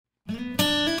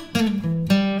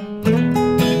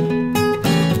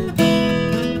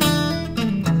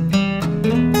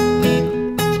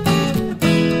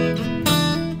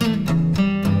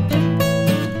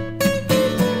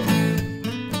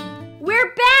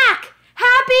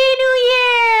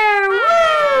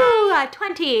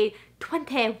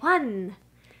2021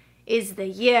 is the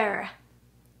year.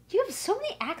 You have so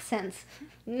many accents.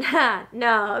 Nah,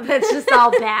 no, that's just all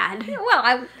bad. Well,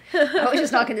 I was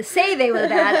just not going to say they were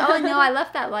bad. Oh, no, I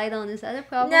left that light on. Is that a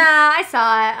problem? Nah, I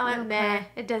saw it. I went, Okay. meh.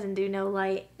 It doesn't do no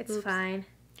light. It's fine.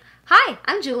 Hi,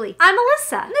 I'm Julie. I'm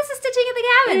Melissa. And this is Stitching at the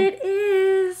Cabin. It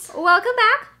is. Welcome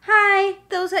back. Hi.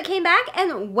 Those that came back,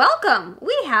 and welcome.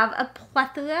 We have a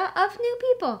plethora of new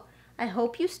people. I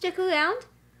hope you stick around.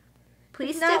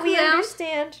 Please stick around. We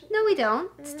understand. No, we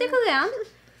don't. Stick around.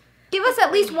 Give us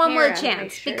at least one more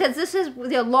chance, because this is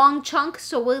a long chunk,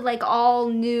 so we're like all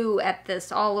new at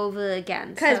this all over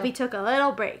again. Because we took a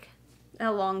little break.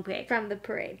 A long break. From the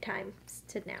parade times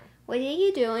to now. What are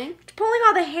you doing? Pulling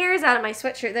all the hairs out of my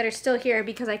sweatshirt that are still here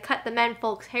because I cut the men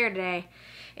folks' hair today.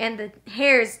 And the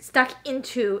hairs stuck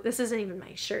into, this isn't even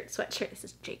my sweatshirt, this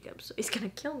is Jacob's, so he's going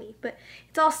to kill me. But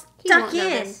it's all stuck in.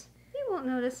 Notice. He won't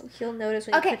notice. He'll notice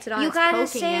when he puts it on. You gotta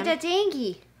say the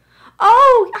dingy.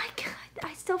 Oh,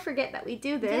 I still forget that we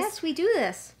do this. Yes, we do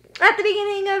this. At the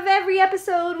beginning of every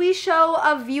episode, we show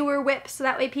a viewer whip, so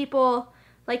that way people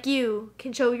like you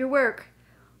can show your work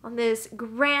on this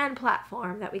grand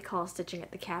platform that we call Stitching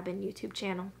at the Cabin YouTube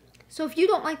channel. So if you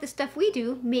don't like the stuff we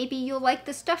do, maybe you'll like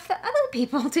the stuff that other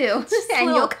people do,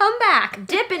 and you'll come back.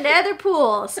 Dip into other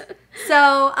pools.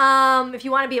 So if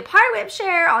you want to be a part of WIP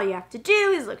Share, all you have to do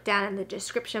is look down in the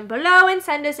description below and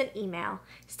send us an email.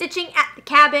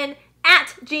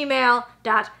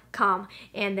 StitchingAtTheCabin@gmail.com.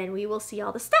 And then we will see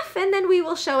all the stuff, and then we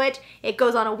will show it. It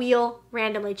goes on a wheel,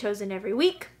 randomly chosen every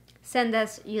week. Send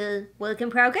us your work in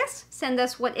progress. Send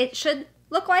us what it should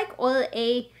look like, or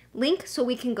a link so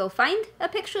we can go find a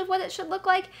picture of what it should look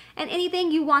like, and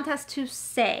anything you want us to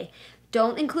say.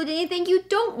 Don't include anything you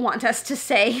don't want us to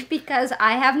say, because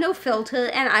I have no filter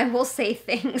and I will say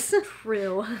things.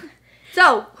 True.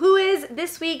 So, who is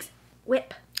this week's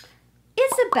whip?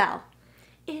 Isabelle.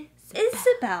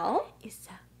 Isabelle.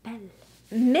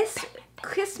 Miss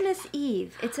Christmas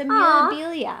Eve. It's a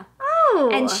Mirabilia.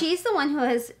 Oh. And she's the one who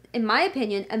has, in my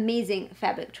opinion, amazing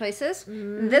fabric choices.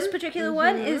 This particular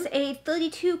one is a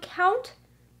 32 count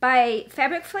by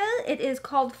Fabric Flair. It is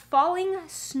called Falling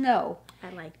Snow. I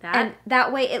like that. And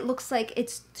that way it looks like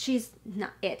she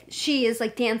is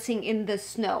like dancing in the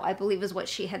snow, I believe is what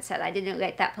she had said. I didn't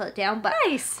write that part down, but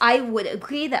nice. I would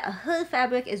agree that her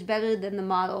fabric is better than the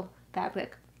model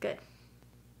fabric. Good.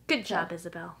 Good job,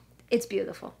 Isabelle. It's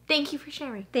beautiful. Thank you for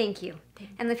sharing. Thank you.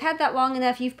 And we've had that long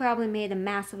enough, you've probably made a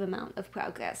massive amount of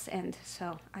progress, and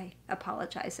so I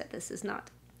apologize that this is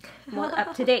not more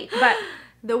up to date. But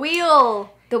the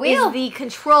wheel is the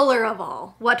controller of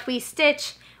all. What we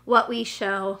stitch, what we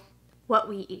show, what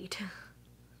we eat.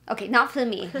 Okay, not for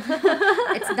me.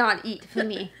 It's not eat for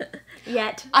me.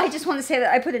 Yet. I just want to say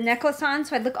that I put a necklace on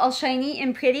so I look all shiny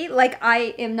and pretty, like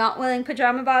I am not wearing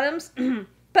pajama bottoms.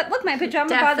 But look, my pajama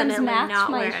bottoms match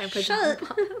my shirt.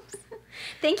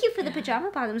 Thank you for the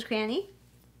pajama bottoms, Granny.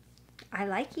 I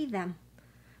like them.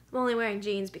 I'm only wearing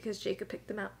jeans because Jacob picked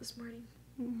them out this morning.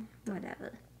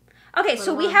 Whatever. Okay,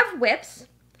 so we have whips.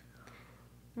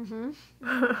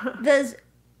 There's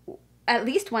at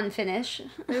least one finish.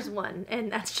 There's one, and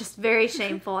that's just very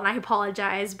shameful, and I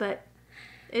apologize, but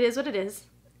it is what it is.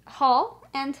 Haul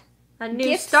and a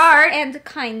new start. And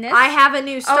kindness. I have a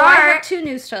new start. Oh, I have 2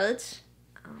 new starts.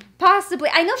 Possibly.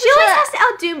 I know she always has to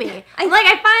outdo me. I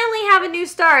finally have a new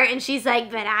start, and she's like,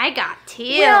 but I got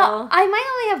 2. Well, I might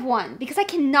only have 1, because I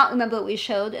cannot remember what we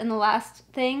showed in the last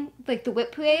thing, like the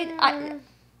whip parade. I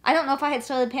don't know if I had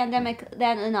started Pandemic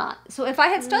then or not. So if I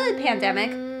had started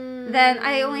Pandemic, then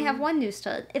I only have 1 new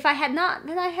start. If I had not,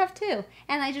 then I have 2.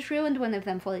 And I just ruined one of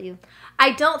them for you.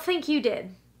 I don't think you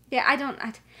did. Yeah, I don't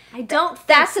think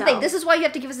That's the thing. This is why you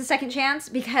have to give us a second chance,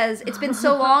 because it's been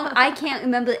so long, I can't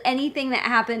remember anything that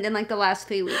happened in like the last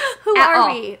 3 weeks. Who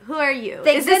are we? Who are you?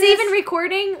 Is this even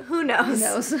recording? Who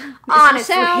knows? Who knows?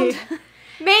 Honestly.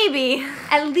 Maybe.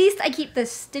 At least I keep the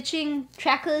stitching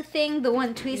tracker thing, the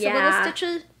one Teresa Little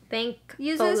Stitcher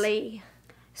uses.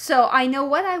 So I know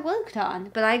what I worked on,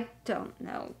 but I don't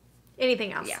know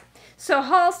anything else. Yeah. So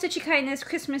haul, Stitchy Kindness,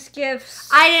 Christmas gifts.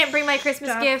 I didn't bring my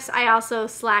Christmas gifts. I also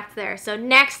slacked there. So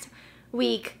next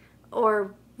week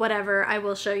or whatever, I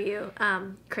will show you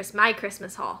my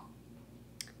Christmas haul.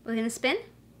 We're going to spin.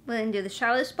 We're going to do the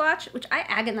Charlotte splotch, which I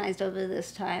agonized over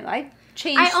this time. I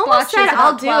changed I almost splotches said I'll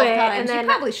about do 12 it, times. and then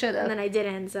you probably should have. And then I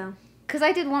didn't, so. Because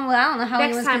I did one where I don't know how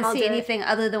anyone's going to see anything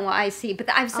other than what I see. But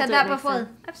I've said that before.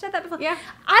 I've said that before. Yeah.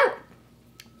 I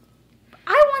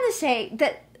want to say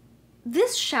that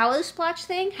this shower splotch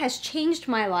thing has changed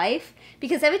my life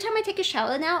because every time I take a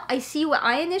shower now, I see what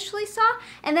I initially saw,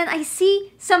 and then I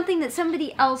see something that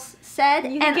somebody else said,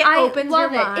 and I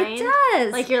love it. It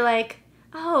does. Like you're like,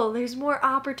 oh, there's more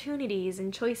opportunities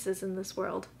and choices in this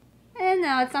world. And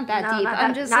no, it's not that deep.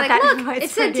 I'm just like, look,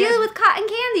 it's a deal with cotton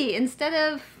candy instead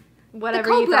of whatever the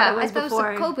cobra. You thought it was I thought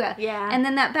before. it was the cobra. Yeah. And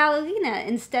then that ballerina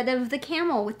instead of the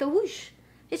camel with the whoosh.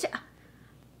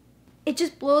 It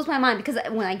just blows my mind because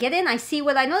when I get in, I see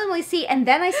what I normally see, and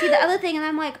then I see the other thing, and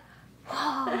I'm like,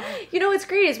 whoa. You know what's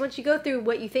great is once you go through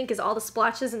what you think is all the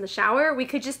splotches in the shower, we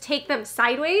could just take them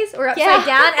sideways or upside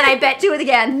down, and I bet do it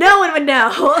again. No one would know.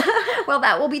 Well,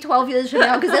 that will be 12 years from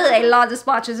now because there are a lot of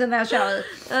splotches in that shower.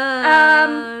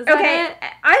 Okay,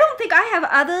 I don't think I have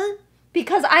other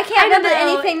because I can't remember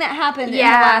anything that happened in the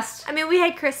last. I mean, we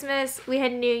had Christmas, we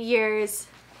had New Year's.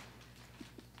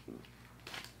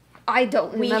 I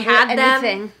don't remember we had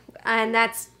anything. Them, and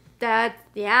that's that.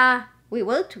 Yeah, we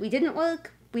worked. We didn't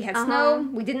work. We had snow.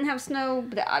 We didn't have snow.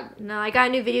 But no, I got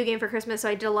a new video game for Christmas, so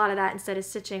I did a lot of that instead of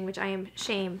stitching, which I am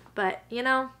ashamed. But you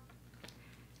know,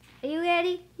 are you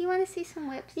ready? You want to see some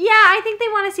whips? Yeah, I think they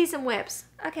want to see some whips.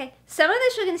 Okay, some of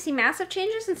this you're going to see massive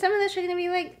changes, and some of this you're going to be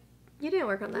like, you didn't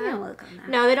work on that. I didn't work on that.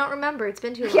 No, they don't remember. It's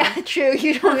been too long. Yeah, true.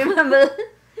 You don't remember.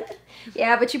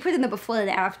 Yeah, but you put in the before and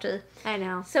after. I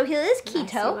know. So here is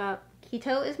Keto.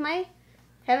 Keto is my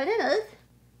heaven and earth.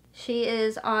 She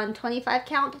is on 25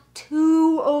 count,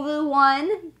 2 over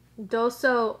 1.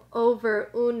 Doso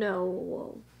over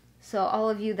uno. So all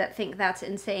of you that think that's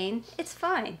insane, it's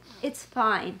fine. It's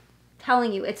fine.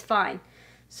 Telling you, it's fine.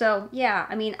 So yeah,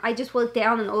 I mean, I just work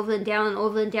down and over and down and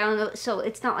over and down. So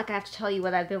it's not like I have to tell you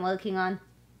what I've been working on.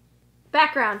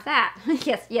 Background. That.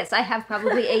 Yes, I have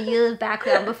probably a year of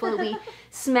background before we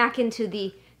smack into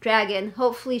the dragon.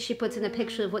 Hopefully she puts in a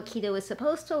picture of what Keto is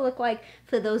supposed to look like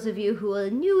for those of you who are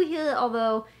new here,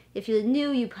 although if you're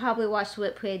new, you probably watched the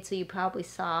WIP Parade, so you probably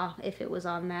saw if it was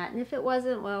on that, and if it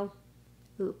wasn't, well,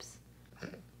 oops.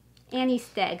 Annie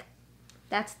Stegg.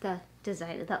 That's the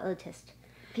designer, the artist.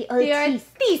 The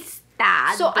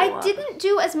artista. So I didn't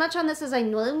do as much on this as I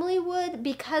normally would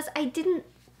because I didn't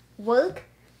work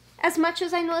as much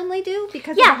as I normally do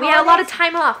because we had a lot of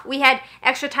time off. We had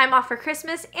extra time off for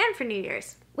Christmas and for New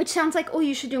Year's. Which sounds like, oh,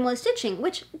 you should do more stitching,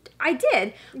 which I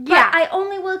did. But I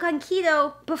only work on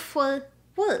Keto before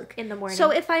work. In the morning.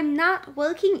 So if I'm not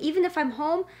working, even if I'm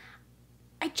home,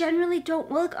 I generally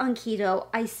don't work on Keto.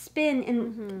 I spin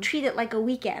and treat it like a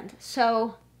weekend.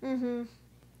 So...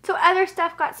 So other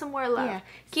stuff got some more love. Yeah.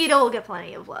 Keto will get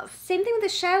plenty of love. Same thing with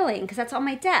the Chatelaine, because that's on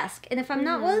my desk. And if I'm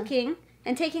not working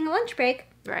and taking a lunch break...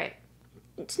 Right.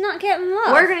 It's not getting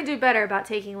love. We're going to do better about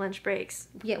taking lunch breaks.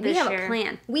 Yeah, we have a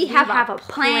plan. We have a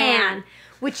plan.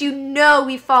 Which you know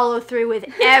we follow through with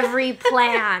every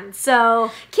plan.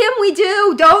 So, Kim, we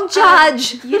do. Don't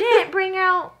judge. You didn't bring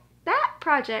out that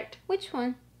project. Which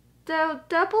one? The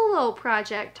double O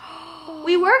project.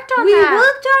 We worked on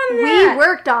that. We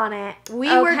worked on it. We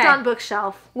worked on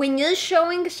bookshelf. When you're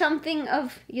showing something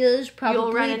of yours,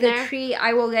 probably the tree,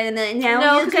 I will get in there.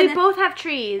 No, because we both have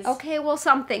trees. Okay, well,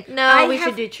 something. No, we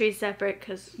should do trees separate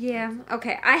because... Yeah,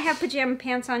 okay. I have pajama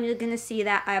pants on. You're going to see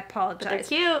that. I apologize. But they're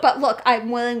cute. But look, I'm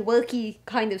wearing worky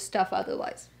kind of stuff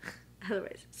otherwise.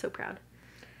 So proud.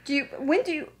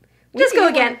 Just go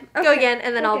again. Okay. Go again,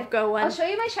 and then I'll go one. I'll show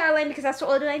you my Chatelaine because that's the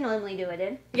order I normally do it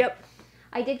in. Yep.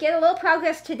 I did get a little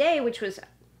progress today, which was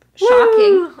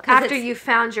shocking. After you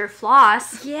found your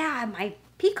floss. Yeah, my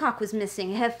peacock was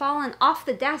missing. It had fallen off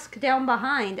the desk down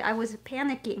behind. I was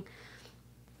panicking.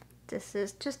 This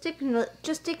is just ignore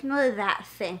that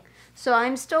thing. So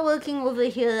I'm still working over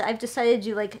here. I've decided to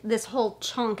do like this whole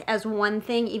chunk as one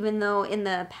thing, even though in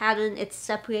the pattern it's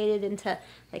separated into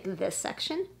like this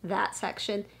section, that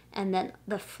section, and then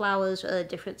the flowers are a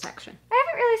different section. I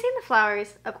haven't really seen the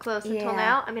flowers up close until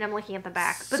now. I mean, I'm looking at the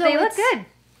back, but they look good.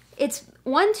 It's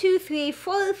 1, 2, 3,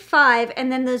 4, 5,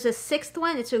 and then there's a 6th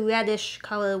one. It's a reddish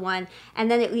color one, and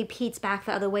then it repeats back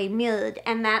the other way, mirrored,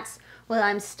 and that's where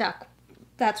I'm stuck.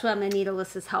 That's where I'm gonna need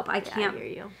Alyssa's help. I can't. I hear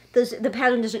you. The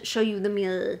pattern doesn't show you the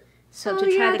mirror, so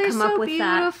to try to come up with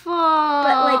beautiful. That.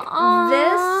 But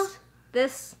like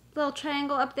this little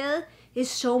triangle up there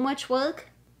is so much work.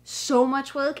 So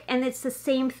much work, and it's the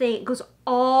same thing. It goes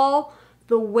all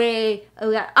the way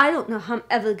around. I don't know how I'm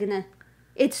ever gonna.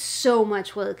 It's so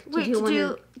much work to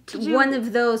do one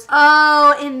of those.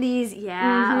 Oh, in these,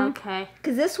 okay.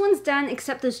 Because this one's done,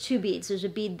 except there's 2 beads. There's a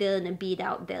bead there and a bead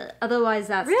out there. Otherwise,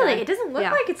 that's really. Done. It doesn't look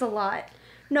like it's a lot.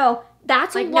 No,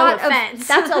 that's like, a lot no offense. of.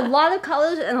 That's a lot of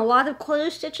colors and a lot of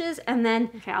quarter stitches, and then.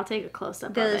 Okay, I'll take a close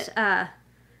up. There's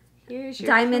Here's your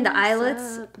diamond close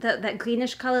eyelets, up. that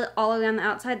greenish color all around the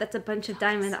outside. That's a bunch of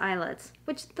diamond eyelets,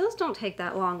 which those don't take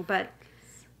that long, but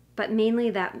mainly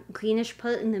that greenish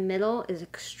part in the middle is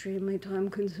extremely time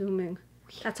consuming.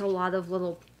 That's a lot of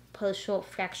little partial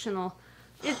fractional.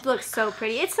 It looks so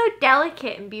pretty. It's so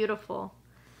delicate and beautiful.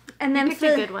 And then picked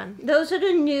a good one. Those are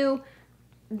the new.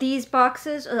 These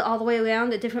boxes are all the way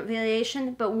around, a different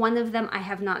variation, but one of them I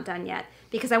have not done yet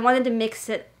because I wanted to mix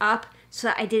it up so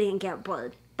that I didn't get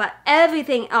bored. But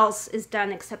everything else is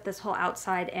done except this whole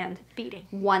outside and Beading.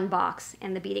 one box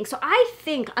and the beading. So I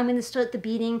think I'm going to start the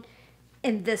beading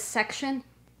in this section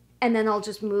and then I'll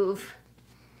just move.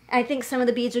 I think some of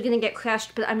the beads are going to get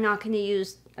crushed, but I'm not going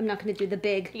to do the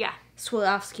big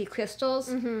Swarovski crystals.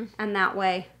 And that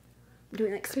way I'm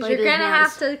doing like spider You're going to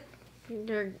have to...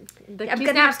 The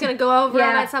Q-snap's going to go over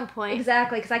them at some point.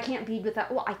 Exactly, because I can't bead without...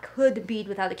 Well, I could bead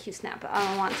without a Q-snap, but I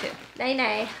don't want to.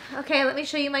 Nay. Okay, let me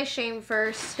show you my shame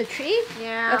first. The tree?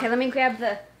 Yeah. Okay, let me grab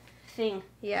the thing.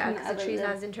 Yeah, because the tree's not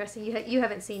as interesting. You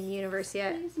haven't seen Universe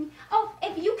yet. Oh,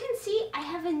 if you can see, I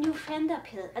have a new friend up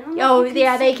here. I don't know if you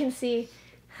can see. They can see.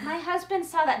 My husband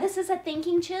saw that. This is a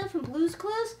thinking chair from Blue's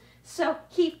Clues. So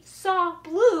he saw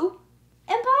Blue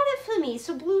and bought it for me.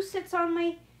 So Blue sits on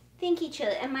my thinky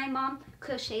chair, and my mom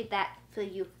crocheted that for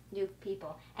you new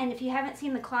people. And if you haven't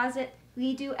seen the closet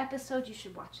redo episode, you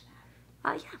should watch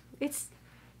that. Yeah, it's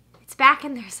back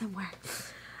in there somewhere.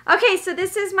 Okay, so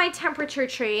this is my temperature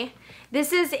tree.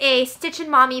 This is a Stitch and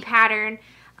Mommy pattern.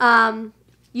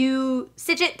 You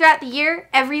stitch it throughout the year.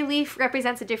 Every leaf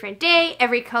represents a different day.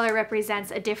 Every color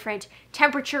represents a different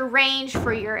temperature range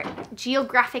for your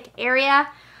geographic area.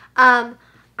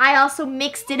 I also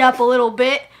mixed it up a little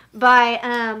bit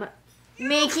by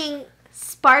making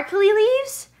sparkly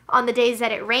leaves on the days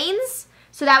that it rains.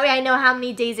 So that way I know how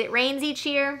many days it rains each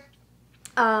year.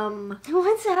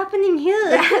 What's happening here?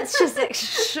 It's just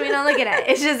extra. Look at it.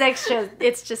 It's just extra.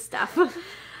 It's just stuff.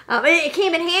 It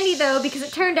came in handy though because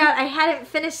it turned out I hadn't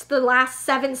finished the last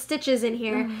 7 stitches in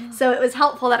here. So it was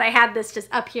helpful that I had this just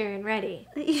up here and ready.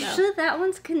 Are you sure that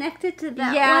one's connected to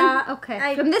that one?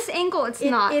 Okay. From this angle, it's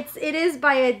not. It is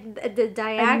by the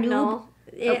diagonal.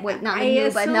 Wait, not a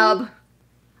noob, a nub.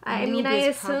 I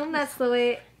assume that's the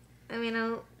way. I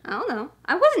don't know.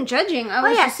 I wasn't judging.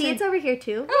 It's over here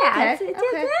too. Oh, yeah,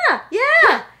 okay.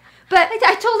 Yeah. But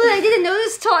I told her I didn't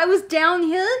notice till I was down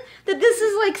here that this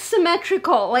is like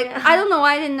symmetrical. Like I don't know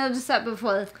why I didn't notice that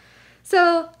before.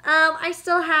 So I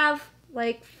still have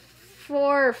like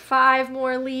 4 or 5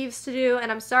 more leaves to do,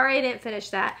 and I'm sorry I didn't finish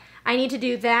that. I need to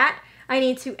do that. I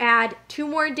need to add 2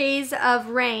 more days of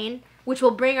rain, which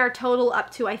will bring our total up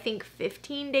to I think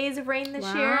 15 days of rain this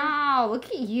year. Wow, look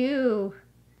at you.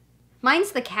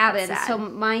 Mine's the cabin, so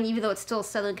mine, even though it's still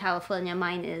Southern California,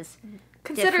 mine is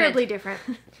considerably different.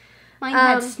 Mine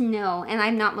had snow, and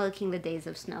I'm not marking the days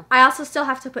of snow. I also still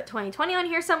have to put 2020 on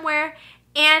here somewhere,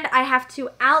 and I have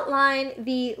to outline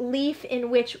the leaf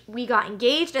in which we got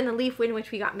engaged and the leaf in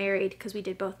which we got married, because we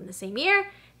did both in the same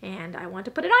year, and I want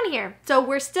to put it on here. So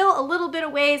we're still a little bit a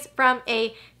ways from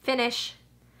a finish,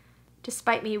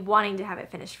 despite me wanting to have it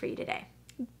finished for you today.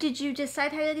 Did you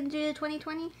decide how you're going to do the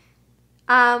 2020?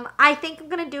 I think I'm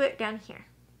going to do it down here.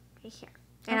 Right here.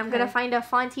 And I'm going to find a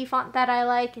fonty font that I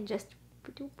like and just...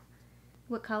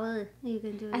 What color are you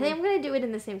going to do it I think I'm going to do it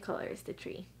in the same color as the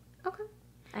tree. Okay.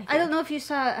 I don't know if you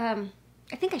saw,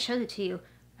 I think I showed it to you.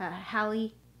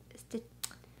 Hallie.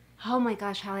 Oh my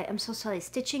gosh, Hallie, I'm so sorry.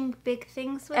 Stitching big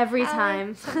things with Every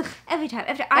Hallie. time. Every time.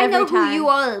 I know who you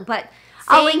are, but...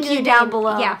 I'll link you down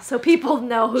below so people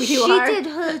know who you are. She did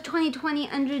her 2020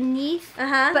 underneath,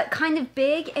 but kind of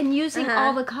big, and using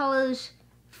all the colors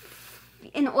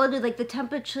in order, like the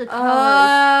temperature colors.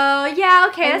 Oh, yeah,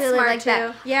 okay, that's really smart like too.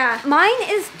 That. Yeah. Mine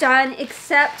is done,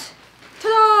 except,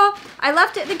 ta-da! I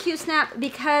left it in the Q-snap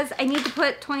because I need to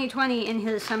put 2020 in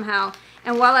here somehow.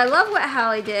 And while I love what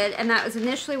Hallie did, and that was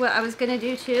initially what I was going to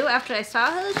do too after I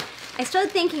saw hers, I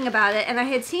started thinking about it, and I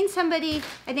had seen somebody,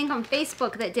 I think on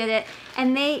Facebook, that did it,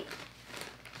 and they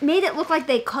made it look like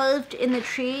they carved in the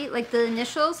tree, like the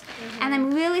initials, and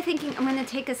I'm really thinking I'm going to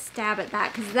take a stab at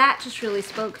that, because that just really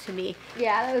spoke to me.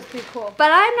 Yeah, that was pretty cool.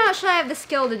 But I'm not sure I have the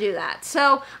skill to do that,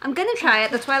 so I'm going to try it.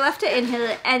 That's why I left it in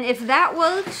here, and if that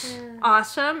works,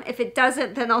 awesome. If it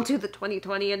doesn't, then I'll do the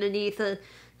 2020 underneath or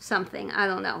something. I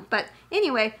don't know. But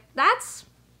anyway, that's...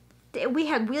 We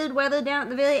had weird weather down at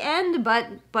the very end,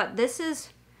 but this is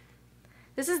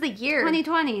the year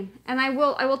 2020, and I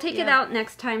will take it out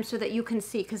next time so that you can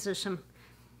see, because there's some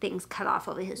things cut off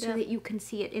over here, so that you can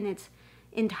see it in its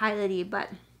entirety.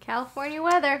 But California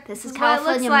weather. This is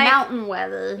California mountain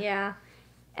weather. Yeah,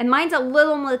 and mine's a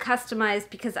little more customized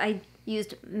because I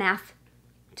used math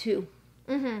too.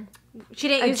 She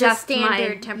didn't use the adjust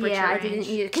standard temperature Yeah, I range. didn't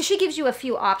use, because she gives you a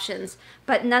few options,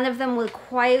 but none of them were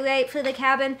quite right for the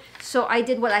cabin. So I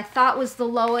did what I thought was the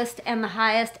lowest and the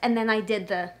highest, and then I did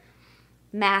the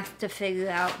math to figure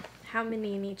out how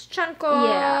many in each chunk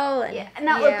hole. and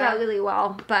that worked out really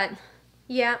well. But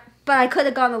I could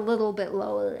have gone a little bit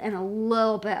lower and a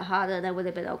little bit hotter. That would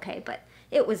have been okay. But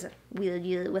it was a weird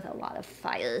year with a lot of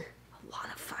fire,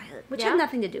 which had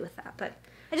nothing to do with that. But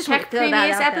I just check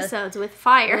previous episodes with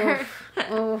fire.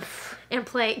 Oof. And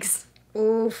plagues.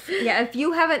 Oof. Yeah, if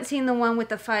you haven't seen the one with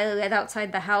the fire right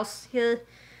outside the house here,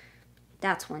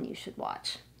 that's one you should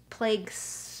watch. Plague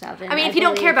 7. I mean, if you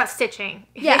don't care about stitching.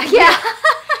 Yeah.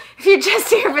 If you're just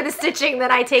here for the stitching,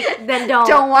 then don't.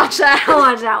 Don't watch that. Don't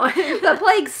watch that one. The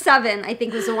Plague 7, I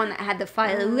think, was the one that had the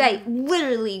fire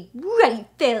literally right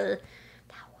there.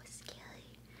 That was scary.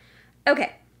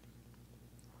 Okay.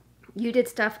 You did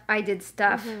stuff, I did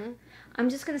stuff. I'm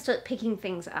just going to start picking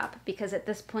things up because at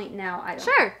this point now, I don't...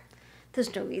 Sure.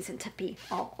 There's no reason to be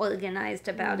all organized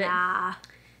about it.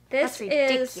 This This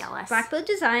ridiculous. is Blackbird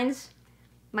Designs,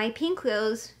 My Pink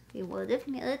Rose, Reward of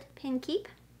Merit Pin Keep.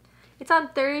 It's on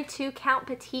 32 count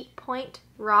petite point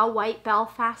raw white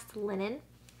Belfast linen.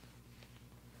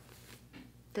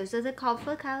 Those are the called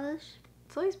for colors.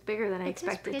 It's always bigger than I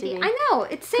expected it to be. I know.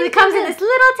 It's same it comes in this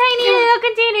little tiny little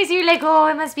containers. You're like, oh,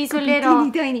 it must be so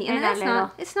little. Teeny tiny. And that's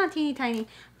not. It's not teeny tiny.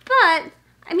 But,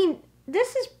 I mean,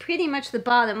 this is pretty much the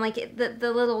bottom. Like,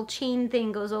 the little chain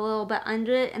thing goes a little bit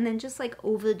under it and then just, like,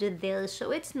 over to there.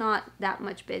 So it's not that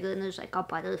much bigger. And there's, like, a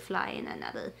butterfly and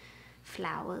another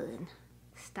flower and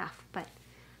stuff. But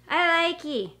I like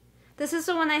it. This is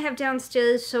the one I have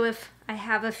downstairs. So if I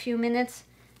have a few minutes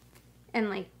and,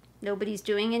 like, nobody's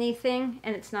doing anything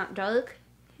and it's not dark,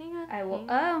 I will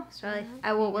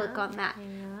work on that.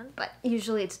 But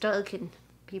usually it's dark and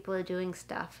people are doing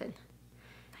stuff. And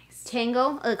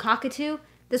Tango, or Cockatoo,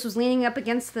 this was leaning up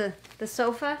against the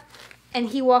sofa and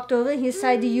he walked over and he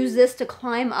decided to use this to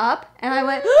climb up and I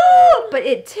went, but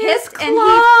it tipped and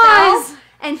he fell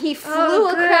and he flew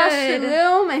across the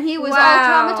room and he was all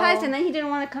traumatized and then he didn't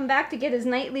want to come back to get his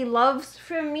nightly loves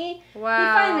from me. He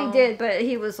finally did, but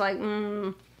he was like,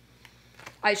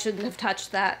 I shouldn't have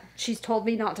touched that. She's told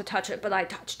me not to touch it, but I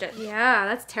touched it. Yeah,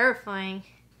 that's terrifying.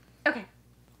 Okay.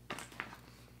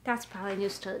 That's probably a new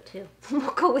start, too. We'll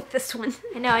go with this one.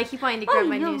 I know, I keep wanting to grab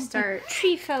my new start. My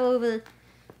tree fell over.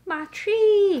 My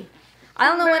tree. I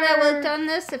don't know when I worked on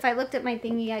this. If I looked at my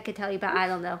thingy, I could tell you, but I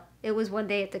don't know. It was one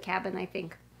day at the cabin, I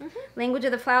think. Language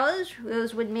of the Flowers,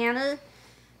 Rosewood Manor.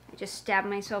 I just stabbed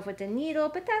myself with the needle,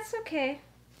 but that's okay.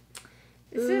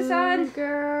 This is on...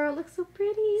 girl, looks so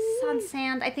pretty. This is on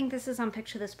sand. I think this is on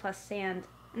Picture This Plus sand.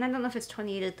 And I don't know if it's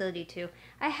 28 or 32.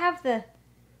 I have the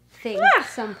thing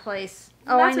someplace.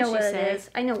 Oh, I know what it is.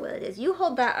 I know what it is. You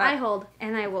hold that up. I hold.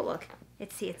 And I will look.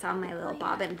 It's on my little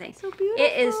bobbin thing. So beautiful.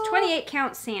 It is 28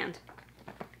 count sand.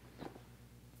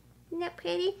 Isn't that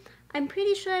pretty? I'm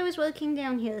pretty sure I was working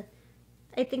down here.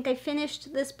 I think I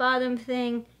finished this bottom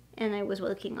thing and I was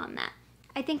working on that.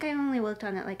 I think I only worked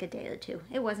on it like a day or two.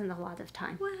 It wasn't a lot of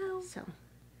time. Wow. So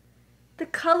the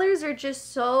colors are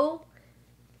just so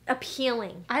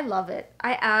appealing. I love it.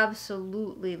 I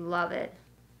absolutely love it.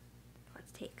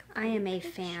 Let's take I am a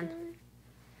fan.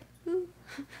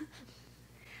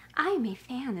 I am a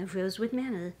fan of Rosewood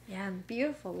Manor. Yeah,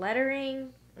 beautiful lettering.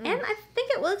 And I think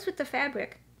it works with the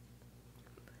fabric.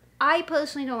 I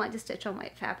personally don't like to stitch on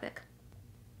white fabric.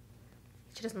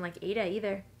 She doesn't like Ada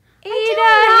either.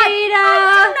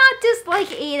 I do not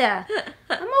dislike Ada.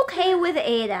 I'm okay with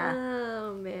Ada.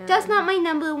 Oh, man. That's not my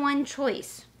number one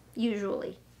choice,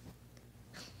 usually.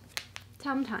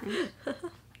 Sometimes.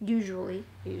 Usually.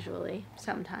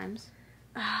 Sometimes.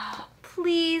 Oh,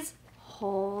 please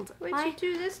hold. What'd you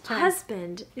do this time? My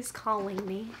husband is calling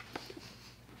me.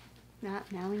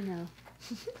 Now we know.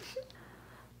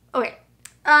 Okay.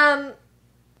 I'm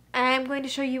going to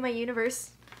show you my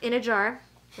universe in a jar.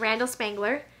 Randall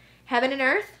Spangler. Heaven and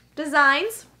Earth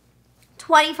Designs.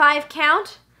 25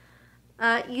 count.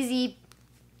 Easy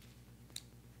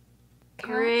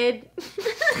grid.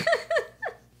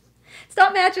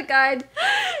 Stop Magic Guide.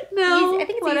 No, I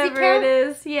think it's whatever easy count. it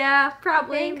is. Yeah,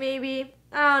 probably, maybe.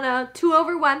 I don't know. 2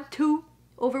 over 1. 2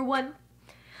 over 1.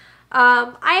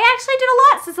 I actually did a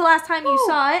lot since the last time you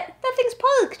saw it. That thing's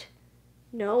parked.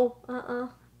 No,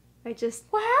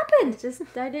 What happened?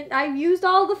 I used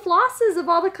all the flosses of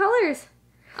all the colors.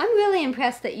 I'm really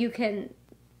impressed that you can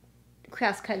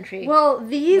cross country. Well,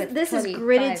 this is 25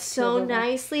 gridded two so over one.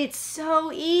 nicely. It's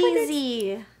so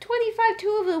easy. 25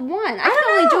 2 over 1. I don't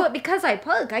can only do know. it because I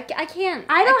plug. I can't.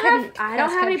 I don't couldn't have any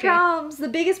cross-country. problems. The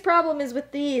biggest problem is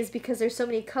with these because there's so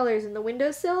many colors in the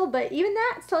windowsill, but even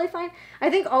that's totally fine. I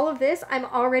think all of this, I'm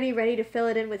already ready to fill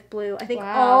it in with blue. I think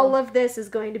Wow. all of this is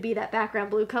going to be that background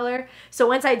blue color. So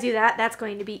once I do that, that's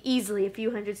going to be easily a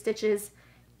few hundred stitches.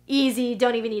 Easy,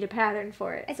 don't even need a pattern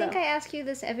for it. I think I ask you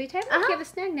this every time Uh-huh. you have a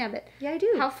snag nabbit. Yeah, I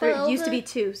do. How far There used to over- be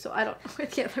 2, so I don't know where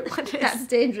the other one is. That's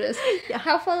dangerous. Yeah.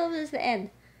 How far over is the end?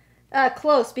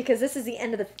 Close, because this is the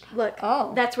end of the look.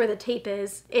 Oh. That's where the tape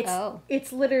is.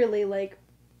 It's literally like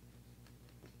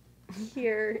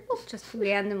here. Just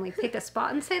randomly pick a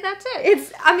spot and say that's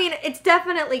it. It's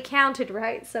definitely counted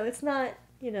right, so it's not,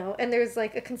 and there's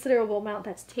like a considerable amount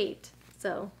that's taped.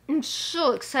 So I'm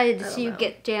so excited to see you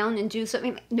get down and do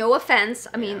something. No offense.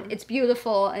 I mean, it's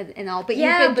beautiful and all, but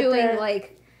Yeah, you've been but doing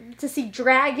like to see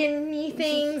dragon-y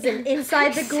things and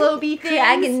inside the globy things.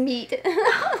 dragon meat.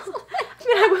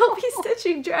 I will be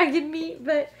stitching dragon meat,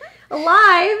 but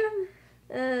alive.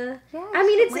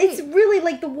 It's really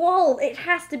like the wall. It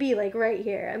has to be like right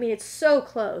here. I mean, it's so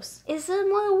close. Is it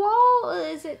more a wall or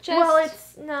is it just?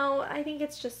 Well, I think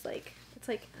it's just like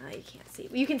you can't see.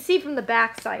 You can see from the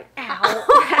back side. Ow!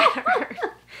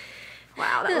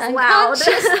 Wow, that was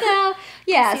loud. Now.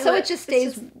 Yeah, See, so look, it just it's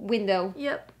stays just- window.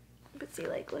 Yep. But see,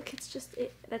 look, it's just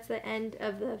it. That's the end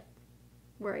of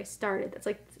where I started. That's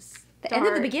like The end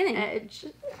of the start beginning. Edge.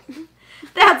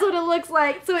 That's what it looks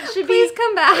like. So it should Please be.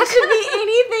 come back. It should be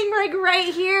anything like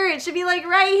right here. It should be like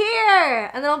right here,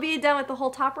 and then I'll be done with the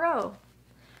whole top row.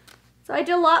 So I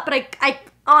did a lot, but I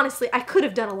honestly I could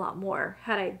have done a lot more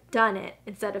had I done it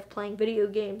instead of playing video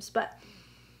games. But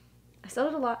I still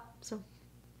did a lot. So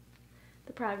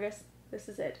the progress. This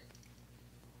is it.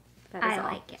 That is I all.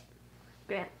 like it.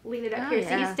 Grant, lean it up Oh, here so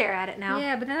you yeah. can stare at it now.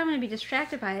 Yeah, but then I'm going to be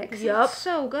distracted by it because Yup. it's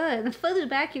so good. The further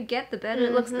back you get, the better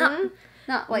it looks.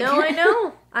 Not like... No, I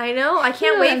know. I know. I You can't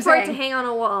know what wait I'm for it to saying. hang on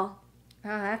a wall. Oh,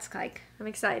 that's like I'm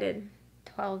excited.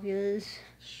 12 years.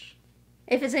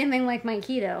 If it's anything like my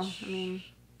keto. I mean,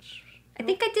 I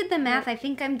think I did the math. I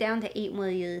think I'm down to 8 more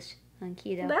years on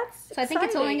keto. That's So I think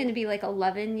it's only exciting. going to be like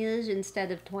 11 years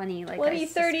instead of 20. Like 20, I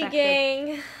 30 suspected.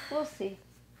 gang. We'll see.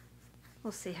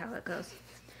 We'll see how it goes.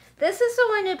 This is the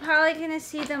one you're probably going to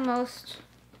see the most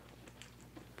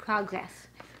progress.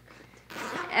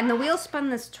 And the wheel spun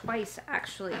this twice,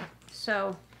 actually.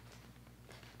 So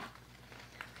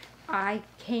I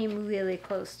came really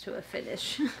close to a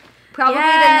finish. Probably the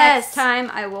next time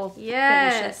I will finish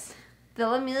it.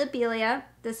 Villa Mirabilia.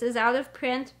 This is out of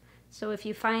print. So if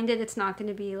you find it, it's not going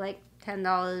to be like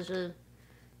 $10 or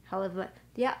however.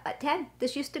 Yeah, 10.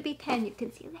 This used to be 10. You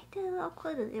can see right there, a little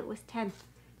quarter. It was 10.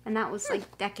 And that was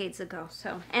like decades ago.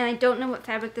 So, and I don't know what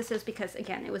fabric this is because,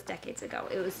 again, it was decades ago.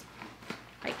 It was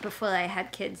like before I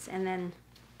had kids, and then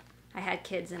I had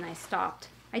kids and I stopped.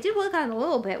 I did work on it a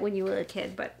little bit when you were a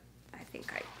kid, but I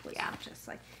think I was just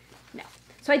like, no.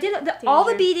 So I did all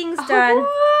the beadings done.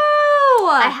 Oh!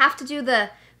 I have to do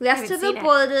the rest haven't of the seen it.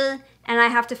 border, and I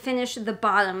have to finish the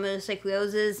bottom. There's like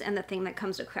roses and the thing that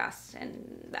comes across,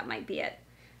 and that might be it.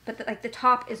 But the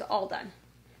top is all done.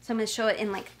 So I'm going to show it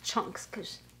in like chunks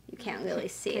because you can't really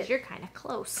see Because it. you're kind of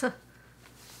close. Okay,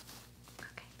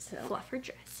 So fluff her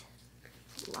dress.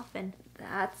 Fluffing.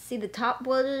 see, the top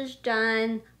border's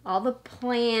done. All the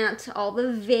plant, all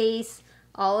the vase,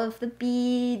 all of the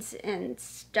beads and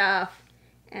stuff.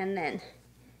 And then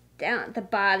down at the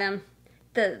bottom,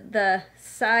 the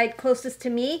side closest to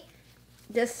me,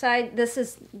 this side, this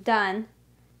is done.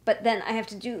 But then I have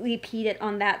to repeat it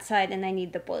on that side, and I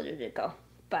need the border to go.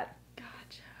 But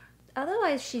Gotcha.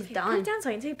 otherwise, she's Put done. it down so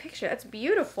I can take a picture. That's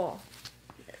beautiful.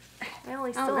 I only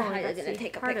I still don't know how only you're got to going to see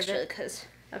take a part of picture it. because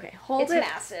Okay, hold it's it.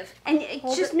 massive. And it's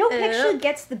Hold just it no picture up.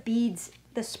 gets the beads,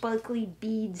 the sparkly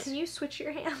beads. Can you switch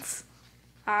your hands?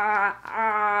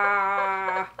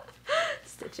 Ah.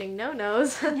 Stitching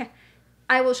no-nos.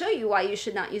 I will show you why you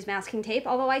should not use masking tape,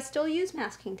 although I still use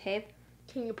masking tape.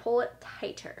 Can you pull it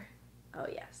tighter? Oh,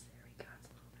 yes. There we go. It's a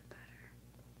little bit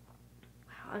better.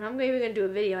 Wow. And I'm maybe going to do a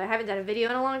video. I haven't done a video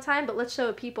in a long time, but let's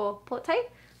show people. Pull it tight.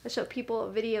 Let's show people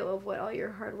a video of what all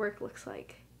your hard work looks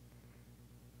like.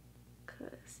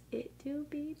 Because it do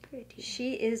be pretty.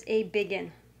 She is a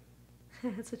biggin.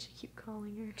 That's what you keep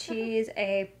calling her. She is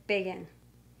a biggin.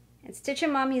 And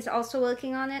Stitchin' Mommy is also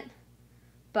working on it,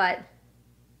 but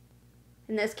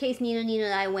in this case, Nina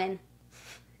and I win.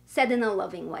 Said in a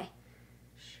loving way.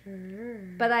 Sure.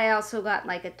 But I also got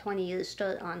like a 20-year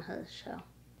start on her, so,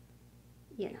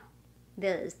 you know,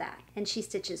 there is that. And she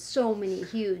stitches so many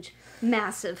huge,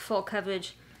 massive, full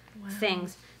coverage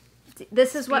things.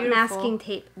 This is what beautiful. masking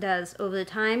tape does over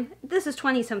time. This is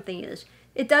 20-something years.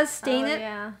 It does stain it.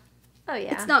 Yeah. Oh,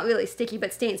 yeah. It's not really sticky,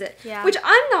 but stains it. Yeah. Which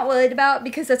I'm not worried about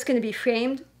because that's going to be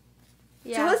framed.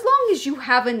 Yeah. So as long as you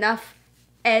have enough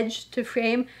edge to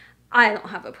frame, I don't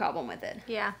have a problem with it.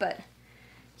 Yeah. But,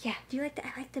 yeah. Do you like the,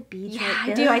 I like the beads Yeah, right I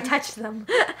there. do. I touched them.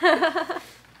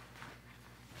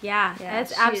 Yeah,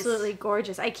 that's she's- absolutely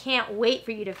gorgeous. I can't wait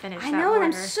for you to finish I that know, and I'm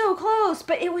border. so close,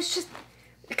 but it was just...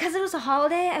 Because it was a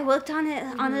holiday, I worked on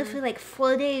it for like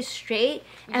 4 days straight,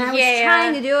 and I was Yeah.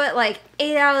 trying to do it like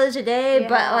 8 hours a day,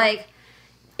 but Yeah. like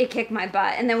it kicked my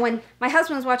butt. And then when my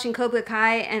husband was watching Cobra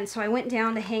Kai, and so I went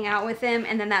down to hang out with him,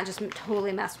 and then that just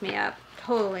totally messed me up,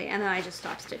 totally. And then I just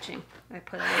stopped stitching. I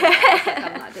put it away. I was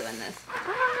like, I'm not doing this.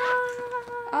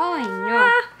 Oh, I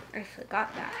know. I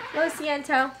forgot that. Lo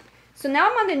siento. So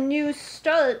now I'm on the new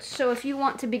start. So if you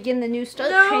want to begin the new start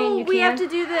train, No, you we can. have to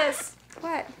do this.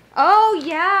 What? Oh,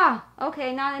 yeah.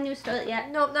 Okay, not a new start yet.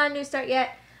 Nope, not a new start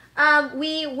yet.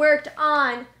 We worked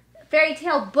on Fairy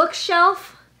Tale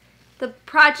Bookshelf, the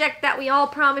project that we all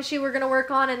promised you we're going to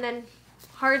work on and then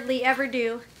hardly ever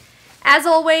do. As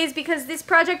always, because this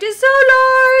project is so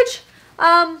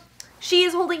large, she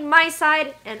is holding my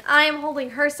side and I am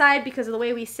holding her side because of the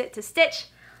way we sit to stitch.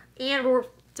 And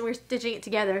we're stitching it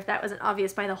together. If that wasn't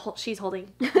obvious by the whole, she's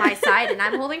holding my side and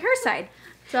I'm holding her side.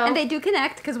 So And they do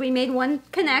connect because we made one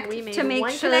connect we made to make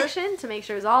one sure connection to make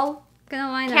sure it's all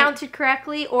gonna line up. counted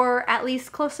correctly or at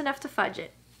least close enough to fudge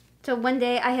it. So one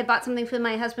day I had bought something for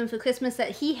my husband for Christmas that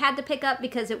he had to pick up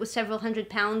because it was several hundred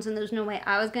pounds and there's no way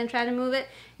I was gonna try to move it.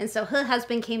 And so her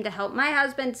husband came to help my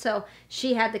husband, so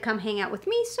she had to come hang out with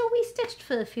me. So we stitched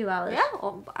for a few hours.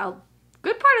 Yeah,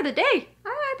 good part of the day.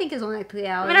 I think it's only like 3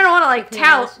 hours. I mean, I don't want to like 3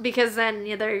 tout hours. because then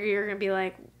you're gonna be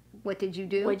like, What did you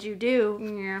do? "What'd you do?"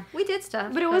 Yeah, we did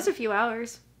stuff. But it was a few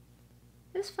hours.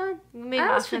 It was fun. We made I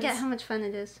always muffins. forget how much fun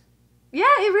it is. Yeah,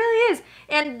 it really is.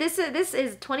 And this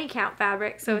is 20 count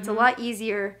fabric, so it's a lot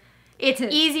easier. It's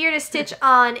easier to stitch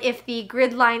on if the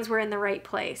grid lines were in the right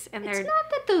place, and It's they're not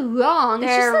that they're wrong.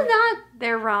 It's just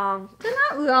they're wrong. they're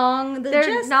not wrong. They're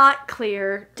just not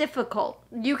clear. difficult.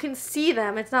 You can see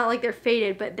them. It's not like they're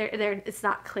faded, but they're it's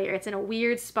not clear. It's in a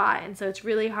weird spot, and so it's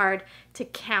really hard to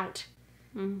count.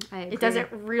 I agree. It doesn't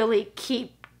really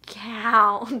keep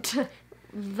count.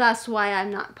 Thus why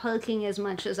I'm not poking as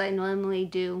much as I normally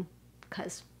do,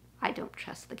 because I don't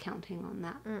trust the counting on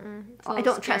that. I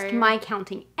don't trust my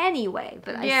counting anyway,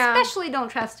 but I especially don't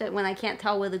trust it when I can't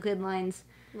tell where the grid lines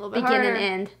A little bit begin harder. and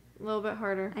end. A little bit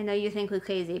harder. I know you think we're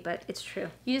crazy, but it's true.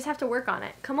 You just have to work on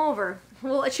it. Come over.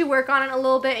 We'll let you work on it a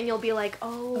little bit, and you'll be like,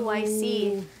 "Oh, I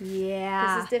see.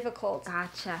 Yeah. This is difficult."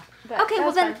 Gotcha. But Okay,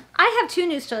 well then, fine. I have 2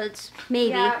 new starts, maybe.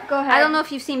 Yeah, go ahead. I don't know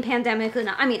if you've seen Pandemic or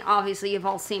not. I mean, obviously you've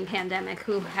all seen Pandemic.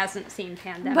 Who hasn't seen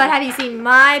Pandemic? But have you seen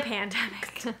my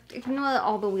pandemic? Ignore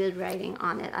all the weird writing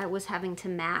on it. I was having to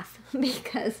math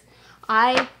because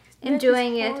I am Math is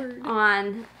doing it hard.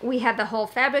 on... We had the whole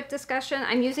fabric discussion.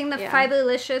 I'm using the Yeah.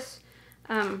 Fiberlicious...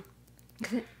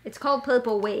 it's called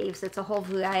Purple Waves. It's a whole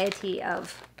variety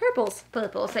of Purples.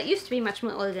 purples that used to be much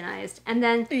more organized. And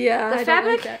then Yeah, the I don't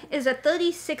fabric like that. is a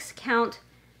 36 count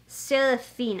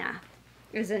Serafina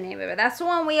is the name of it. That's the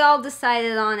one we all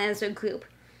decided on as a group.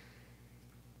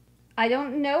 I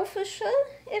don't know for sure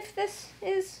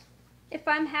if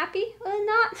I'm happy or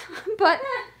not, but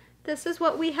this is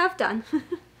what we have done.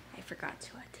 I forgot to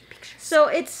take pictures. So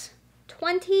it's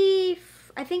 20,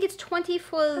 I think it's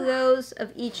 24 rows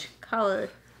of each color.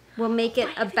 We'll make it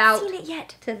I haven't about seen it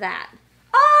yet. to that.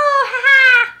 Oh,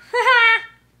 ha ha!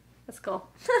 That's cool.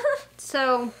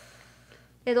 So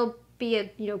it'll be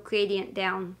a gradient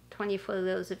down 24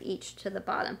 rows of each to the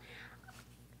bottom.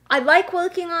 I like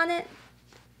working on it.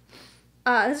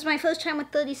 This is my first time with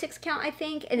 36 count, I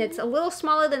think, and it's a little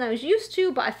smaller than I was used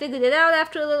to, but I figured it out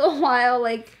after a little while,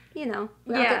 like,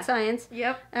 rocket science.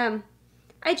 Yep.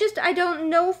 I don't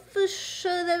know for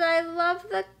sure that I love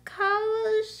the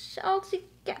colors altogether.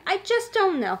 I just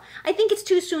don't know. I think it's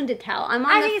too soon to tell. I'm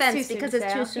on the fence because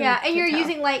it's too soon. Yeah, and to you're tell.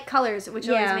 using light colors, which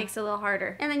always makes it a little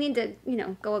harder. And I need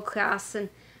to, go across. And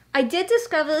I did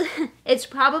discover it's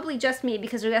probably just me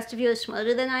because the rest of you are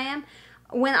smarter than I am.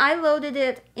 When I loaded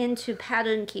it into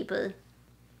Pattern Keeper,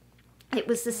 it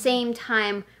was the same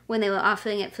time when they were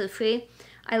offering it for free.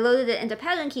 I loaded it into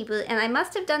Pattern Keeper, and I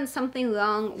must have done something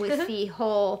wrong with the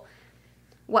whole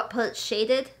what part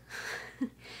shaded.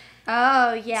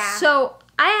 Oh, yeah. So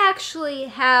I actually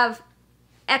have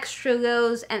extra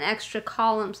rows and extra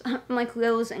columns. I'm like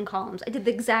rows and columns. I did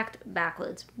the exact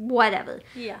backwards. Whatever.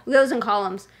 Yeah. Rows and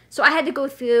columns. So I had to go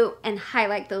through and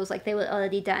highlight those like they were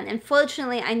already done. And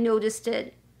fortunately, I noticed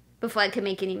it before I could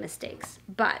make any mistakes.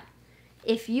 But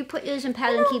If you put yours in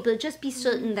pattern keeper, just be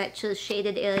certain that your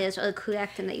shaded areas are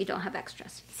correct and that you don't have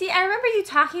extras. See, I remember you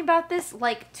talking about this,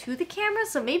 like, to the camera,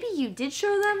 so maybe you did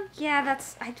show them? Yeah,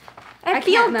 that's... I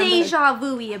feel deja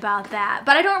vu-y about that,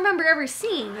 but I don't remember ever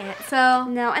seeing it, so...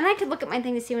 No, and I could look at my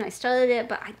thing to see when I started it,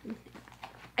 but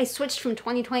I switched from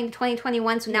 2020 to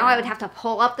 2021, so now I would have to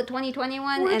pull up the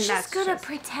 2021, We're and just that's gonna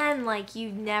pretend like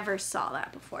you never saw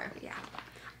that before. Yeah.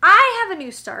 I have a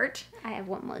new start. I have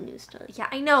one more new start. Yeah,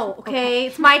 I know, okay?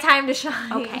 It's my time to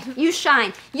shine. Okay, you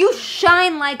shine. You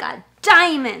shine like a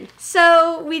diamond.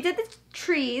 So we did the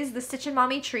trees, the Stitch and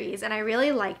Mommy trees, and I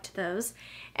really liked those.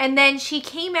 And then she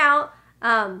came out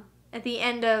at the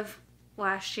end of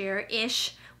last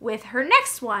year-ish with her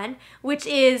next one, which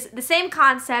is the same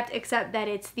concept except that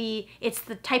it's the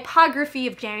typography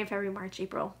of January, February, March,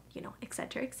 April, you know,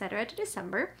 etc., to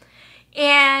December.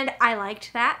 And I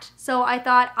liked that, so I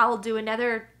thought I'll do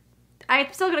another.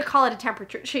 I'm still gonna call it a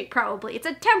temperature treat, probably. It's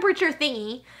a temperature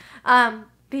thingy,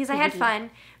 because I had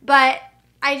fun, but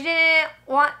I didn't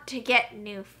want to get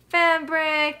new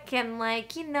fabric and,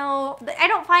 like, you know, I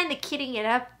don't find the kitting it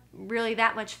up really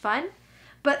that much fun.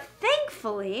 But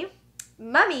thankfully,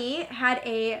 Mummy had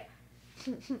a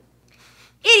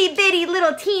itty bitty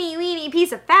little teeny weeny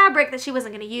piece of fabric that she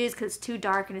wasn't gonna use because it's too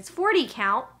dark and it's 40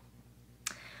 count.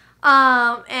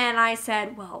 And I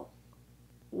said, well,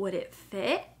 would it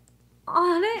fit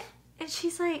on it? And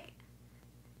she's like,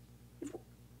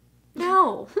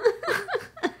 no.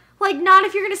 Like, not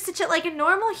if you're going to stitch it like a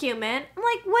normal human. I'm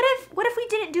like, what if we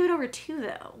didn't do it over 2,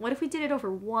 though? What if we did it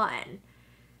over 1?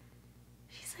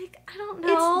 She's like, I don't know.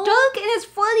 It's dark and it's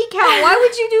 40 count. Why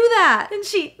would you do that? And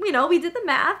she, you know, we did the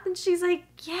math, and she's like,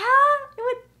 yeah, it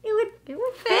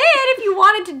would fit if you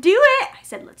wanted to do it. I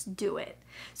said, let's do it.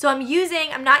 So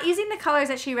I'm not using the colors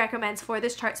that she recommends for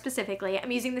this chart specifically.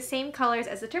 I'm using the same colors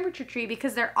as the temperature tree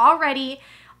because they're already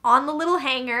on the little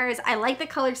hangers. I like the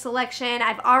color selection.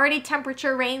 I've already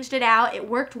temperature ranged it out. It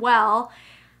worked well.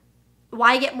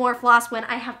 Why get more floss when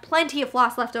I have plenty of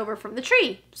floss left over from the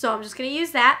tree? So I'm just going to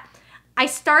use that. I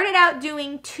started out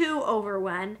doing 2 over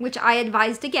 1. Which I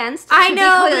advised against. I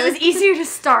know, but it was easier to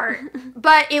start.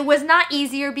 But it was not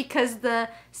easier because the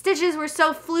stitches were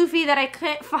so floofy that I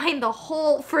couldn't find the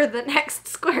hole for the next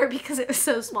square because it was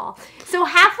so small. So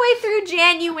halfway through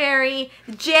January,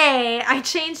 J, I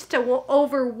changed to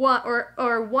over 1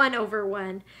 or 1 over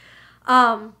 1.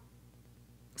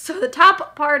 So the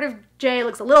top part of J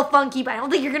looks a little funky, but I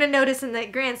don't think you're going to notice in the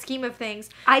grand scheme of things.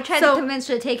 I tried to convince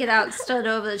her to take it out, start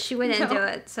over. She wouldn't do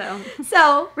it, so.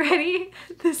 So, ready?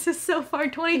 This is so far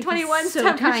 2021's so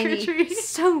temperature tiny. tree.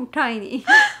 So tiny.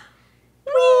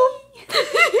 Whee!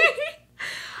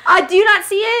 Do you not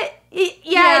see it?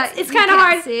 It's kind of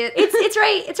hard. See it.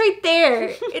 It's right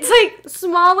there. It's like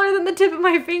smaller than the tip of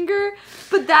my finger,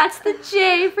 but that's the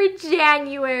J for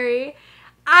January.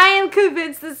 I am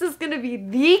convinced this is going to be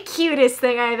the cutest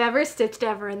thing I've ever stitched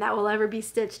ever, and that will ever be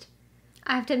stitched.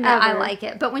 I have to admit, I like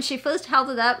it. But when she first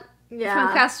held it up from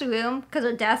across the room, because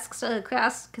our desks are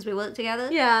across, because we work together,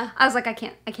 I was like, I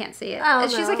can't see it. Oh,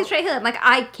 and she's like, it's right here. I'm like,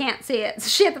 I can't see it. So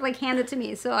she had to like hand it to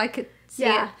me so I could see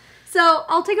it. So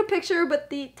I'll take a picture,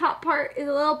 but the top part is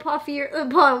a little puffier than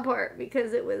the bottom part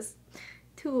because it was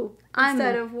 2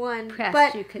 instead of 1.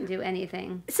 But you can do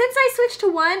anything. Since I switched to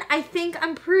 1, I think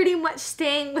I'm pretty much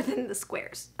staying within the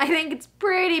squares. I think it's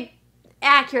pretty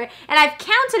accurate. And I've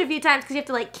counted a few times because you have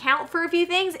to like count for a few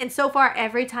things, and so far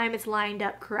every time it's lined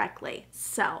up correctly.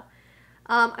 So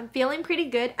I'm feeling pretty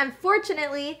good.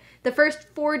 Unfortunately, the first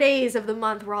 4 days of the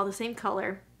month were all the same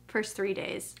color. First 3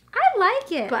 days. I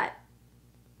like it. But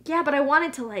yeah, but I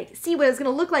wanted to like see what it was going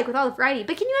to look like with all the variety.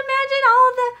 But can you imagine all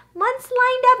of the months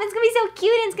lined up? It's going to be so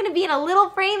cute, and it's going to be in a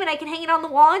little frame, and I can hang it on the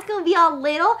wall. It's going to be all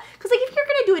little. Because like if you're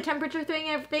going to do a temperature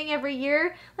thing every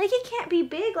year, like it can't be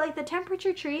big like the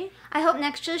temperature tree. I hope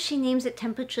next year she names it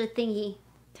temperature thingy.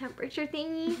 Temperature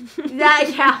thingy?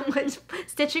 What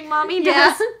Stitching Mommy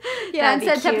does? Yeah,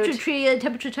 instead of temperature tree,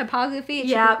 temperature typography,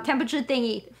 temperature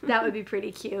thingy. That would be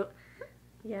pretty cute.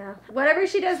 Yeah. Whatever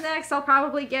she does next, I'll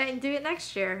probably get and do it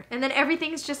next year. And then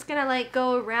everything's just going to, like,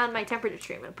 go around my temperature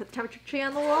tree. I'm going to put the temperature tree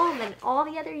on the wall, and then all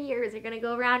the other years are going to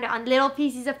go around it on little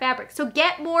pieces of fabric. So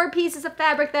get more pieces of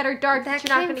fabric that are dark that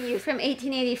you're not going to use. From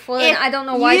 1884, and I don't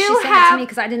know why she sent it to me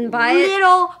because I didn't buy it.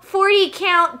 Little 40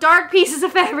 count dark pieces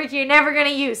of fabric you're never going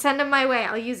to use. Send them my way.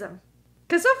 I'll use them.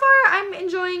 Because so far, I'm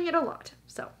enjoying it a lot.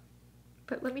 So,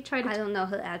 but let me try to I don't know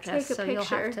her address, so you'll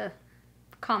have to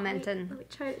comment let me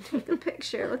try to take a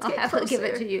picture. Let's I'll get have closer. to give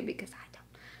it to you because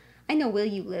I know where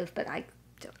you live, but I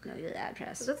don't know your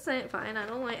address. That's fine. I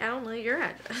don't know your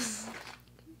address.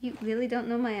 You really don't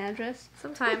know my address?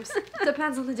 Sometimes.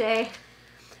 Depends on the day.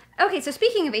 Okay, so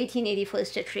speaking of 1884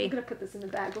 stitchery, I'm gonna put this in the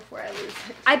bag before I lose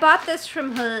it. I bought this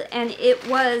from her, and it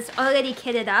was already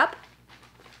kitted up.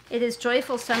 It is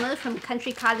Joyful Summer from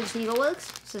Country Cottage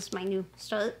Needleworks. This is my new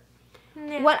start.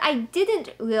 Yeah. What I didn't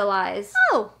realize...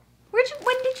 Oh! When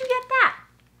did you get that?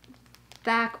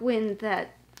 Back when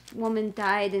that woman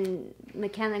died and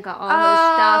McKenna got all her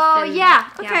stuff. Oh, And, yeah.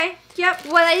 Okay. Yep.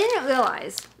 What I didn't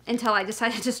realize until I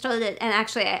decided to start it, and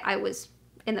actually I was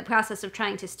in the process of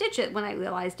trying to stitch it when I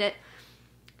realized it,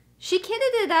 she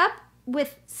kitted it up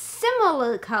with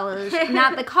similar colors,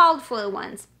 not the called for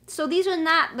ones. So these are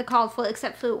not the called for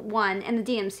except for one, and the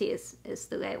DMC is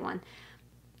the right one.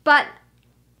 But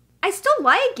I still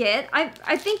like it. I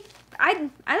think, I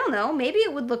don't know, maybe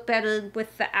it would look better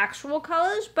with the actual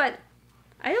colors, but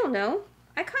I don't know.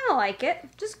 I kind of like it.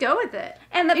 Just go with it.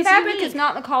 And the It's fabric unique. is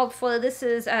not the called for. This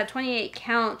is 28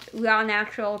 count raw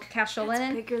natural casual It's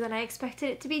linen. bigger than I expected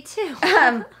it to be too.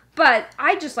 But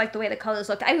I just like the way the colors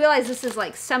looked. I realize this is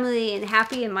like summery and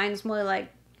happy, and mine's more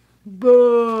like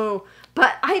boo.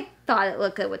 But I thought it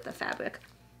looked good with the fabric.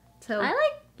 So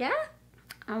Yeah.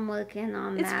 I'm working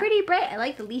on It's that. pretty bright. I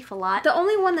like the leaf a lot. The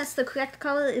only one that's the correct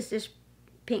color is this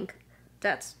pink.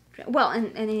 That's, well,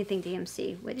 and anything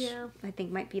DMC, which Yeah. I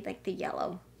think might be like the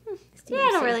yellow. It's Yeah,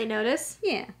 I don't DMC. really notice.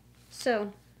 Yeah.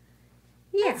 So,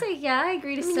 yeah. I'd say, yeah, I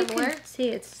agree to I mean, you similar. can see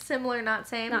it's Similar, not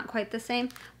same. not quite the same,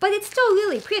 but it's still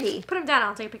really pretty. Put them down.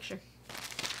 I'll take a picture.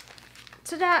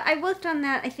 So that I worked on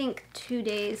that, I think 2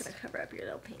 days. I'm gonna cover up your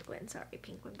little penguin. Sorry,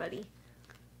 penguin buddy.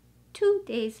 2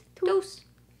 days.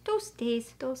 Those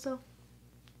days. Doso.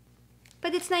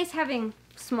 But it's nice having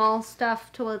small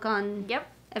stuff to work on Yep.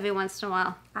 every once in a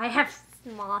while. I have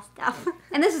small stuff.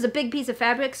 And this is a big piece of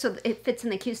fabric, so it fits in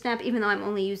the Q-snap, even though I'm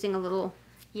only using a little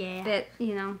Yeah. bit,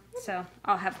 you know. So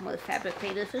I'll have more fabric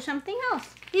later for something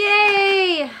else.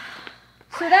 Yay!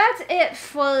 So that's it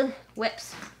for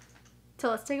whips. So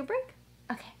let's take a break.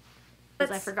 Okay.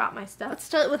 Because I forgot my stuff. Let's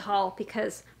start with haul,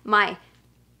 because my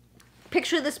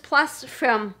Picture This Plus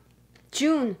from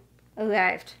June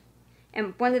arrived.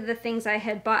 And one of the things I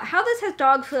had bought... How this has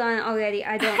dog food on it already,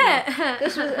 I don't know.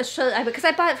 This was a shirt... Because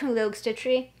I bought it from Rogue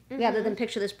Stitchery rather than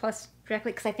Picture This Plus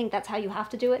directly, because I think that's how you have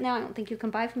to do it now. I don't think you can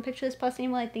buy from Picture This Plus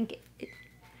anymore. I think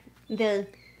the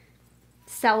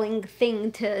selling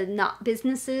thing to not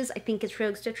businesses, I think it's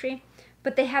Rogue Stitchery.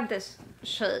 But they have this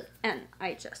shirt, and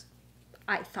I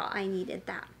thought I needed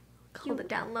that. Hold it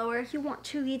down lower. You want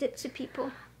to read it to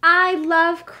people? I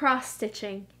love cross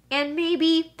stitching. And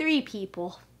maybe 3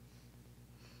 people.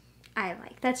 I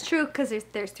like that. That's true because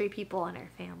there's 3 people in our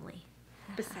family.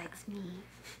 Besides me.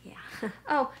 Yeah.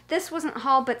 Oh, this wasn't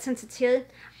haul, but since it's here,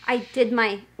 I did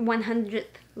my 100th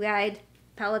ride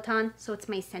Peloton, so it's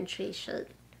my Century shirt.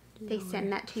 They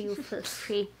send that to you for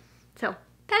free. So,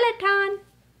 Peloton!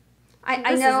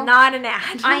 I This know is not an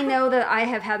ad. I know that I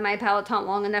have had my Peloton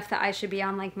long enough that I should be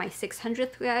on like my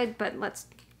 600th ride, but let's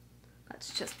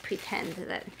just pretend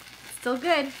that Still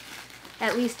good.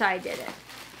 at least I did it.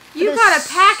 You This- got a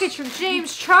package from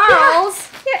James Charles.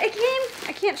 Yeah, it came.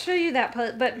 I can't show you that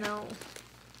part, but No.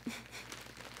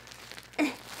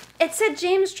 it said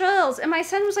James Charles, and my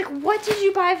son was like, "What did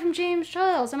you buy from James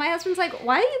Charles?" And my husband's like,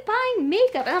 "Why are you buying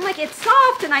makeup?" And I'm like, "It's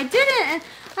soft," and I didn't, and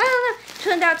I don't know.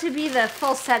 Turned out to be the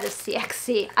full set of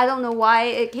CXC. I don't know why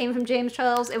it came from James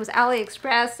Charles. It was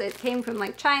AliExpress. It came from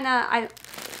like China.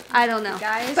 I don't know.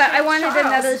 Guys, but I James wanted Charles.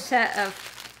 another set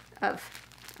of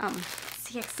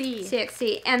CXC.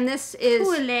 CXC, and this is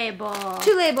Two label.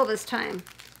 2 label this time.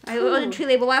 I ordered 2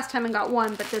 label last time and got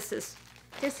 1, but this is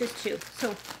 2.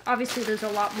 So obviously there's a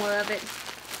lot more of it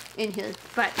in here,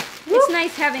 but it's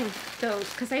nice having those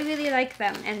because I really like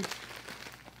them, and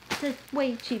they're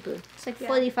way cheaper. It's like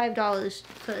 $45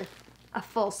 for a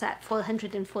full set,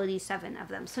 447 of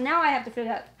them. So now I have to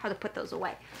figure out how to put those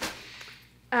away.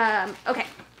 Okay,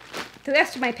 the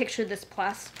rest of my Picture This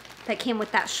Plus that came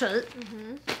with that shirt.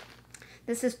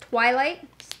 This is Twilight,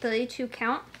 it's 32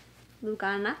 count,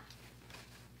 Lugana.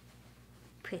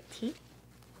 Pretty.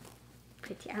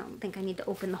 I don't think I need to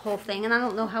open the whole thing, and I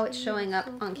don't know how it's showing up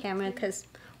on camera because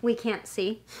we can't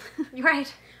see. You're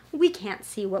right. We can't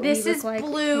see what This we look is like.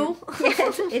 blue.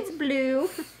 Yes, it's blue.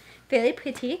 Very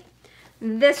pretty.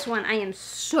 This one I am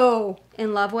so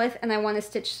in love with, and I want to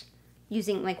stitch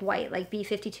using like white, like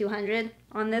B5200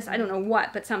 on this. I don't know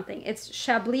what, but something. It's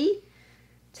Chablis.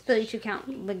 It's 32 count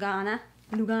Lugana.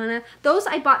 Those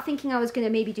I bought thinking I was going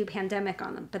to maybe do Pandemic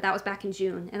on them, but that was back in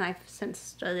June, and I've since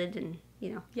started, and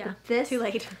you know. Yeah, But this too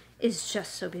late. is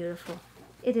just so beautiful.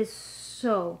 It is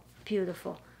so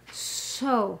beautiful.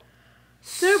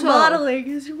 Their modeling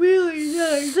is really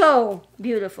nice. So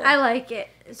beautiful. I like it.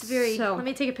 It's very... So- Let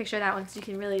me take a picture of that one so you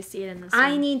can really see it in this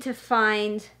I one. need to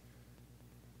find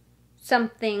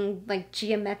something like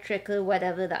geometric or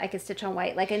whatever that I could stitch on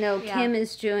white. Like I know Kim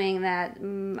is doing that.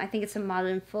 I think it's a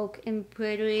modern folk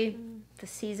embroidery, the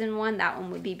season one. That one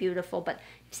would be beautiful. But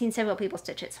I've seen several people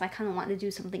stitch it, so I kind of want to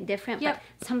do something different. Yep.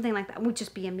 But something like that would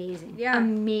just be amazing. Yeah.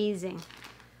 Amazing.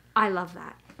 I love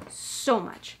that so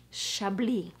much.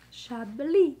 Chablis.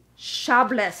 Chablis.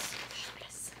 Chabless.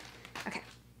 Okay.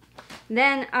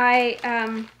 Then I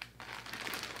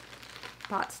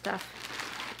bought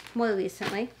stuff more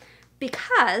recently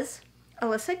because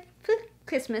Alyssa for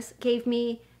Christmas gave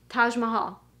me Taj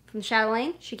Mahal from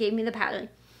Chatelaine. She gave me the pattern.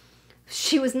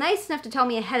 She was nice enough to tell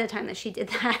me ahead of time that she did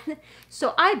that.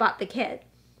 So I bought the kit.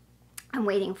 I'm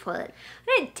waiting for it.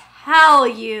 I didn't tell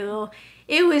you.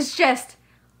 It was just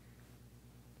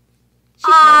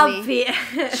obvious.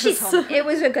 obvious. She told me. It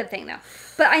was a good thing though.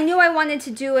 But I knew I wanted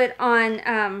to do it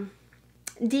on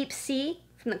Deep Sea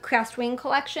from the Crafts Wing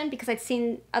collection because I'd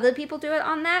seen other people do it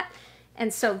on that.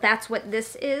 And so that's what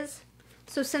this is.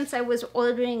 So since I was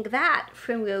ordering that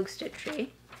from Rogue Stitchery,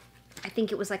 I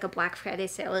think it was like a Black Friday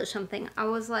sale or something, I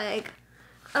was like,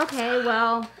 okay,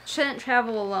 well, shouldn't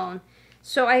travel alone.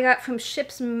 So I got from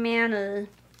Ship's Manor.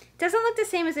 Doesn't look the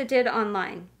same as it did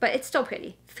online, but it's still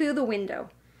pretty. Through the Window.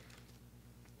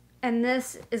 And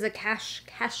this is a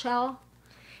cashel.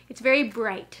 It's very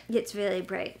bright. It's very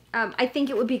bright. I think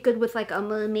it would be good with like a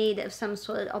mermaid of some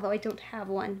sort, although I don't have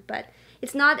one. But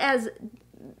it's not as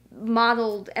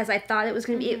modeled as I thought it was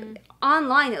going to be.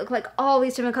 Online, it looked like all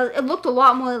these different colors. It looked a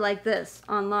lot more like this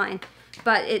online,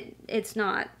 but it's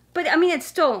not. But I mean, it's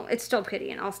still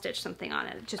pretty, and I'll stitch something on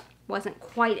it. It just wasn't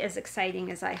quite as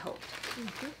exciting as I hoped.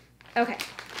 Okay.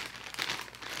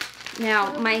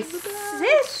 Now, my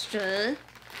sister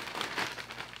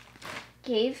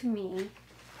gave me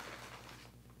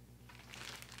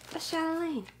a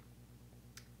Chatelaine.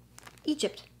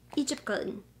 Egypt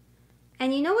garden.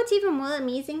 And you know what's even more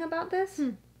amazing about this?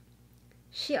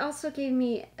 She also gave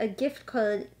me a gift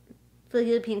card for the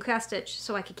European Craft Stitch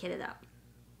so I could kit it up.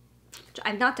 Which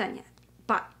I've not done yet,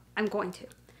 but I'm going to.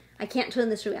 I can't turn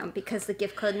this around because the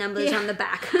gift card number is on the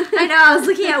back. I know, I was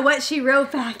looking at what she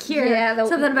wrote back here. Yeah,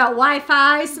 something about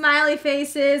Wi-Fi, smiley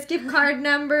faces, gift card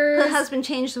numbers. Her husband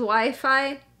changed the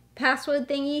Wi-Fi password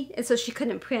thingy, and so she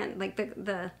couldn't print. Like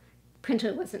the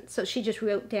printer wasn't, so she just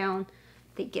wrote down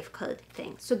the gift card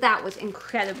thing. So that was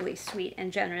incredibly sweet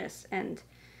and generous, and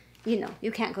you know,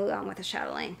 you can't go wrong with a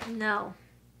Chatelaine. No.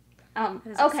 It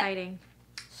was Okay. exciting.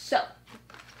 So,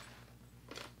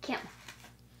 Kim.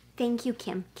 Thank you,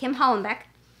 Kim. Kim Hollenbeck.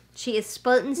 She is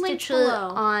Spartan Link Stitcher below.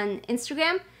 on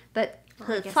Instagram, but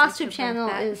Well, I her guess I FlossTube could channel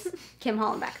link that. is Kim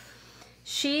Hollenbeck.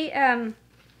 She,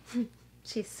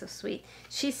 she's so sweet.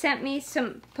 She sent me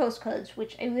some postcards,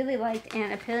 which I really liked,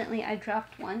 and apparently I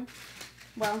dropped one.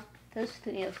 Well, there's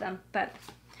 3 of them, but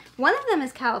one of them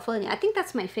is California. I think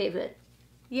that's my favorite.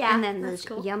 Yeah, And then that's those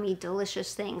cool. yummy,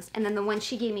 delicious things. And then the one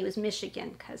she gave me was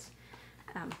Michigan, because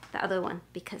the other one,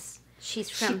 because she's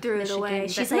from She threw Michigan. it away.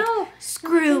 but She's no, like,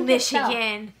 screw you can't tell.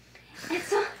 Michigan.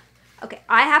 It's not... Okay,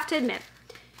 I have to admit,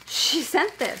 she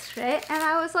sent this, right? And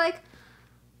I was like,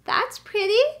 that's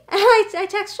pretty. And I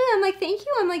texted her, I'm like, thank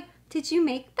you. I'm like, did you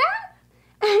make that?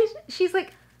 And she's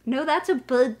like, no, that's a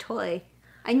bird toy.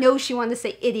 I know she wanted to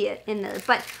say idiot in there,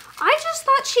 but I just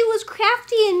thought she was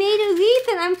crafty and made a wreath,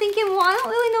 and I'm thinking, well, I don't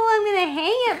really know where I'm going to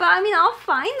hang it, but I mean, I'll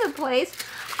find the place.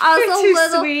 I was You're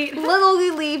too sweet. little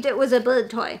relieved it was a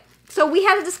bird toy. So we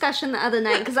had a discussion the other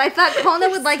night, because I thought Kona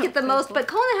would like it the most, but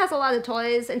Kona has a lot of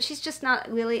toys, and she's just not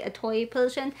really a toy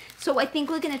person, so I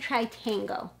think we're going to try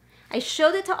Tango. I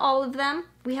showed it to all of them.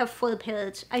 We have 4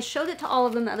 pairs. I showed it to all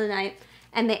of them the other night,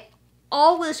 and they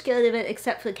all were scared of it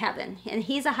except for Kevin. And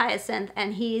he's a hyacinth,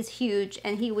 and he's huge,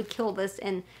 and he would kill this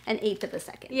in an 1/8 of a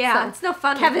second. Yeah, So it's no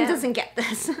fun Kevin with him. doesn't get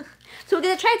this. So we're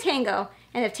going to try Tango,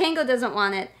 and if Tango doesn't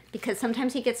want it, because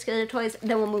sometimes he gets scared of toys,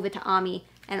 then we'll move it to Ami,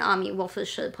 and Ami will for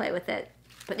sure play with it.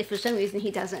 But if for some reason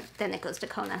he doesn't, then it goes to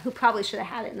Kona, who probably should have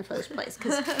had it in the first place,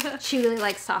 because she really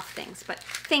likes soft things. But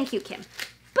thank you, Kim.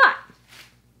 But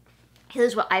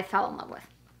here's what I fell in love with.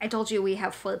 I told you we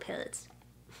have 4 pairs.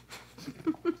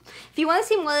 If you want to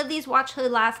see more of these, watch her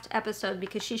last episode,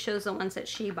 because she shows the ones that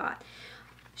she bought.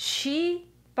 She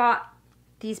bought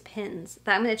these pins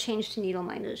that I'm going to change to needle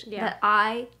minders that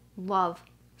I love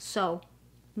so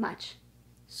much.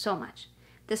 So much.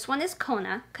 This one is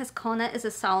Kona, because Kona is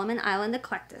a Solomon Island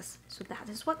eclectus. So that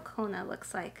is what Kona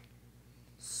looks like.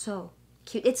 So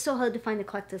cute. It's so hard to find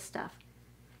eclectus stuff.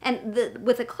 And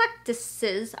with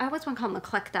eclectuses, I always want to call them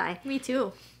eclecti. Me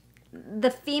too.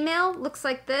 The female looks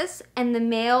like this, and the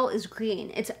male is green.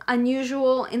 It's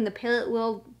unusual in the parrot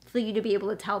world for you to be able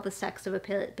to tell the sex of a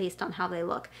parrot based on how they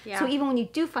look. Yeah. So even when you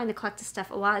do find eclectus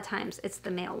stuff, a lot of times it's the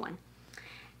male one.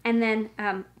 And then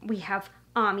we have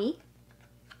Ami.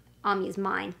 Ami is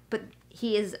mine, but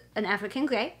he is an African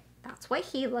gray. That's what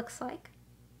he looks like.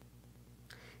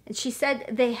 And she said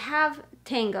they have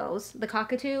tangos, the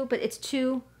cockatoo, but it's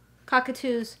 2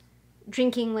 cockatoos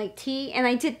drinking like tea. And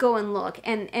I did go and look,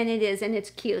 and it's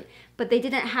cute. But they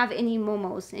didn't have any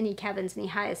momos, any kevins, any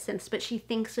hyacinths, but she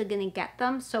thinks they're going to get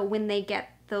them. So when they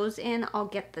get those in, I'll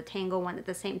get the tango one at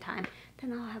the same time.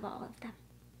 Then I'll have all of them.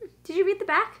 Did you read the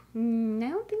back? I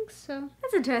don't think so.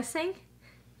 That's interesting.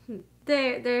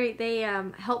 They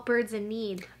help birds in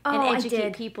need and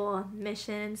educate people on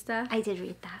mission and stuff. I did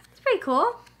read that. It's pretty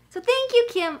cool. So thank you,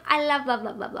 Kim. I love.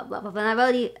 And I've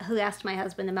already asked my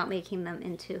husband about making them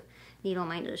into needle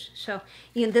minders. So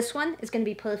this one is going to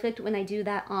be perfect when I do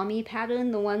that Ami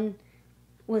pattern, the one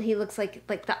where he looks like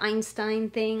the Einstein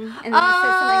thing, and then it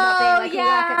says something about being like a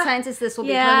rocket scientist. This will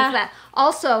be perfect for that.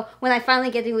 Also, when I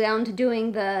finally get around to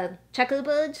doing the checker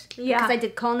birds, because I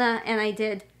did Kona and I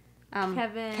did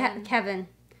Kevin.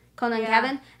 Kona and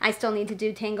Kevin, I still need to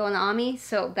do Tango and Ami,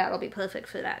 so that'll be perfect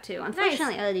for that too.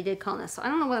 Unfortunately, I already did Kona, so I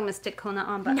don't know what I'm going to stick Kona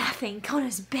on, but... Nothing.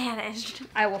 Kona's banished.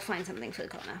 I will find something for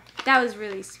Kona. That was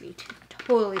really sweet.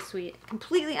 Totally sweet.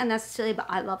 Completely unnecessary, but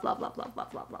I love it.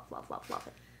 Love.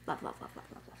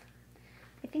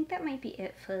 I think that might be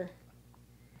it for...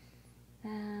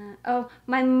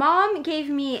 my mom gave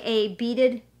me a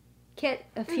beaded kit,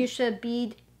 a fuchsia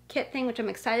bead kit thing, which I'm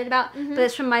excited about, but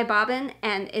it's from my bobbin,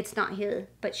 and it's not here,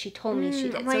 but she told me she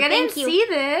did. Like, so I didn't see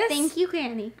this. Thank you,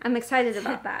 Granny. I'm excited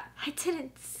about that. I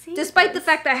didn't see Despite the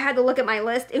fact that I had to look at my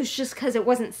list, it was just because it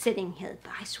wasn't sitting here,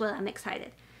 but I swear I'm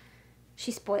excited.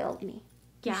 She spoiled me.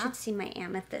 You should see my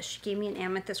amethyst. She gave me an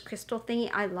amethyst crystal thingy.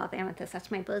 I love amethyst.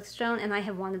 That's my birthstone, and I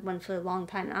have wanted one for a long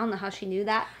time. I don't know how she knew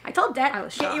that. I told Dad I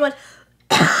was get shocked. you one.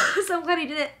 So I'm glad he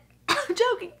did it. I'm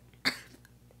joking.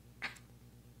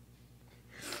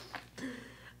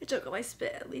 I choke on my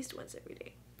spit at least once every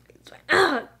day. It's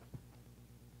fine.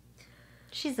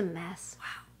 She's a mess. Wow.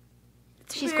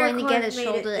 She's going to get a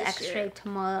shoulder x-ray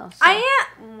tomorrow. So. I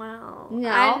am? Well, no,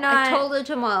 I'm not. I told her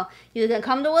tomorrow. You're going to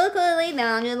come to work early, then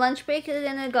on your lunch break you're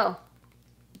going to go.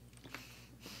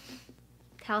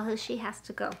 Tell her she has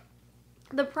to go.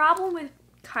 The problem with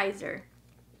Kaiser,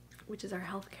 which is our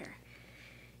healthcare,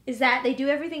 is that they do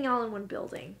everything all in one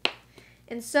building.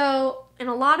 And so, in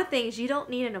a lot of things, you don't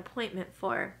need an appointment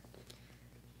for,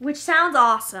 which sounds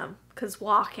awesome, because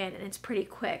walk in and it's pretty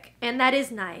quick. And that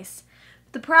is nice.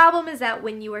 The problem is that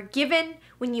when you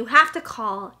have to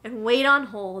call and wait on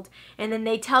hold, and then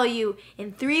they tell you,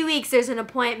 in 3 weeks there's an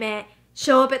appointment,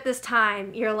 show up at this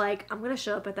time, you're like, I'm going to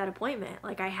show up at that appointment.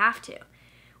 Like, I have to.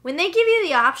 When they give you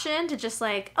the option to just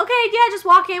like, okay, yeah, just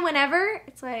walk in whenever,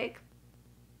 it's like,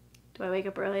 do I wake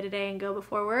up early today and go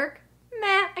before work?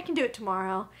 Meh, I can do it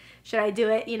tomorrow. Should I do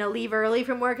it, leave early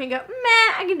from work and go,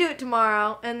 meh, I can do it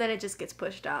tomorrow. And then it just gets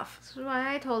pushed off. That's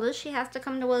why I told her she has to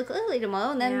come to work early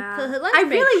tomorrow, and then for her lunch I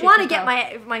break, really she want to can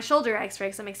get go. my shoulder x-ray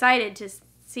because I'm excited to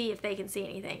see if they can see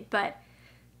anything. But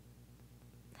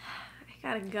I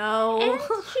gotta go. And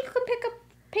she could pick up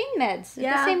pain meds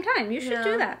at the same time. You should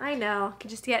do that. I know. Could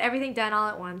just get everything done all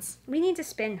at once. We need to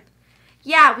spin.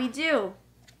 Yeah, we do.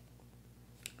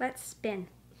 Let's spin.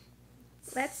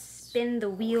 Let's spin the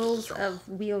wheels of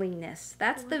wheeliness.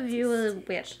 That's the viewer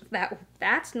wish.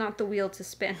 That's not the wheel to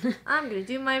spin. I'm gonna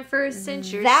do mine first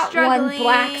since you're that struggling. one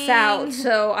blacks out,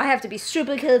 so I have to be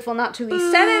super careful not to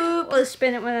reset it or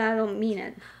spin it when I don't mean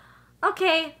it.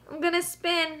 Okay, I'm gonna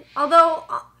spin. Although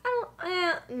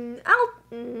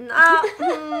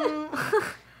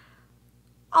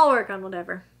I'll work on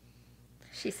whatever.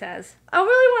 She says. I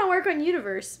really want to work on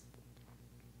Universe.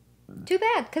 Too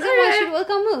bad, because I want you to work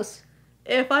on Moose.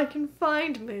 If I can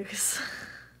find Moose,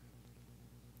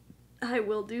 I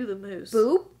will do the Moose.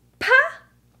 Boop. Pa!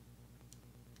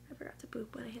 I forgot to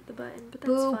boop when I hit the button, but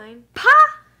that's Boop. fine.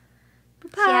 Pa!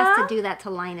 She has to do that to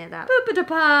line it up.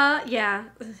 Boop-a-da-pa! Yeah,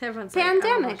 everyone's like, I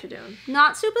don't know what you're doing.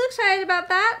 Not super excited about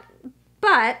that,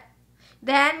 but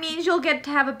that means you'll get to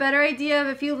have a better idea of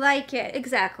if you like it.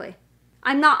 Exactly.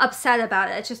 I'm not upset about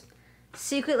it. It's just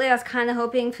secretly I was kind of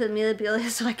hoping for the Mirabilia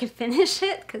so I could finish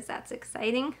it, because that's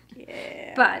exciting.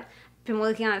 Yeah. But I've been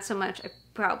working on it so much, I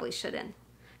probably shouldn't.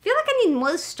 I feel like I need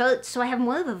more starts so I have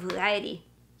more of a variety.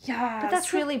 Yeah. But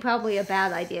that's really probably a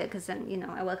bad idea, because then,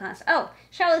 I work on it. Oh,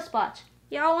 shower spots.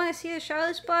 Y'all want to see the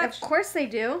shower spots? Of course they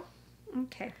do.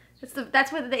 Okay.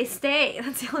 That's where they stay.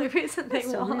 That's the only reason they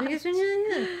That's the want. only reason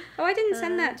you do. Oh, I didn't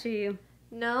send that to you.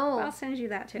 No. I'll send you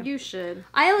that too. You should.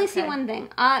 I only see one thing.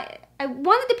 I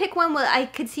wanted to pick one where I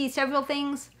could see several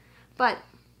things, but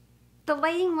the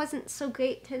lighting wasn't so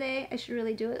great today. I should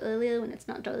really do it earlier when it's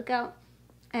not dark out.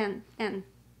 And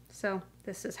So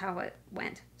this is how it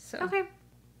went. So Okay.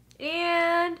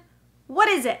 And what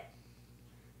is it?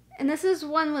 And this is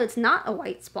one where it's not a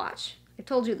white splotch. I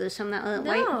told you there's some that aren't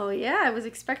white. No, yeah, I was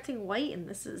expecting white, and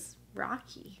this is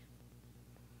rocky.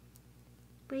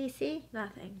 What do you see?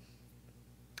 Nothing.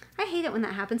 I hate it when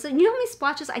that happens. So you know how many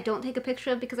splotches I don't take a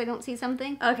picture of because I don't see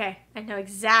something? Okay, I know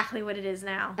exactly what it is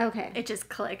now. Okay. It just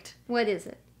clicked. What is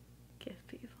it? Give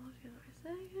people a few more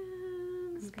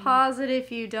seconds. Okay. Pause it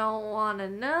if you don't want to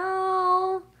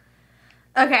know.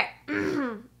 Okay.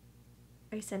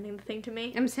 Are you sending the thing to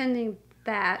me? I'm sending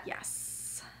that.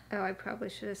 Yes. Oh, I probably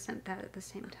should have sent that at the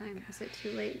same time. Okay. Is it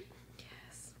too late?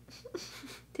 Yes.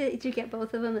 Did you get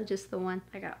both of them or just the one?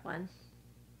 I got one.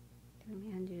 Let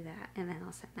me undo that, and then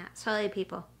I'll send that. Sorry,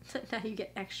 people. Now you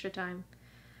get extra time.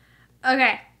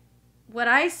 Okay. What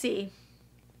I see.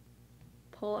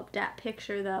 Pull up that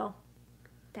picture, though.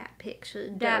 That picture,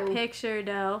 though. That picture,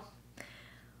 though.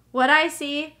 What I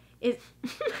see is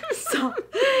some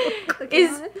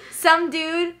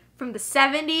dude from the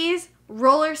 70s,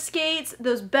 roller skates,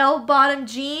 those bell-bottom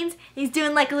jeans. He's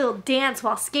doing like a little dance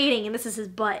while skating, and this is his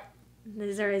butt.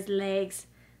 These are his legs.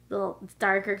 A little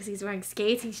darker because he's wearing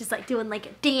skates. He's just like doing like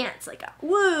a dance, like a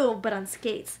woo, but on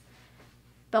skates.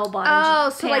 Bell-bottom Oh,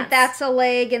 so like that's a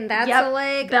leg and that's a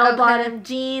leg? Bell-bottom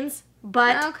jeans,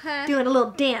 but okay. doing a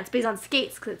little dance, but he's on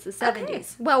skates because it's the 70s. Okay.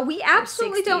 Well, we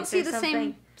absolutely don't see the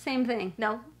something. same thing.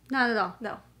 No? Not at all.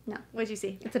 No. No. What'd you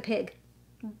see? It's a pig.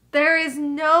 There is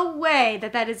no way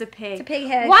that is a pig. It's a pig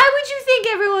head. Why would you think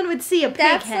everyone would see a pig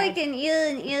That's head? like an ear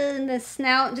and the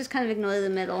snout. Just kind of ignore the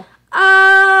middle.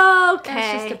 Oh, okay.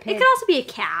 That's just a pig. It could also be a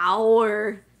cow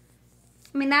or...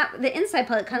 I mean, the inside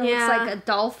part kind of looks like a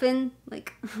dolphin.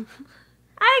 Like... Okay,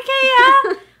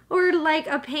 yeah. Or like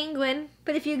a penguin.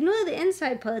 But if you ignore the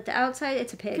inside part, the outside,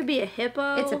 it's a pig. It could be a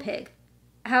hippo. It's a pig.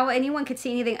 How anyone could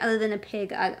see anything other than a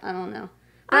pig, I don't know.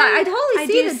 But I totally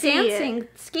see the dancing,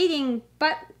 skating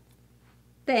butt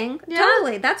thing. Yeah.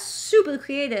 Totally. That's super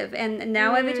creative. And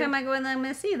now every time I go in there, I'm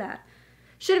going to see that.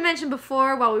 Should have mentioned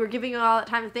before, while we were giving you all that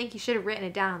time to think, you should have written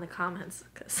it down in the comments.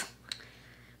 Because,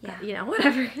 you know,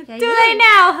 whatever. Yeah, Do they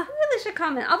now? You really should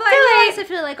comment. Although I realize if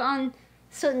you're like on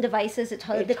certain devices, it's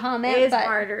hard to comment. It is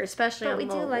harder, especially on mobile.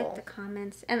 But we do like the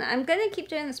comments. And I'm going to keep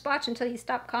doing the splotch until you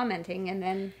stop commenting, and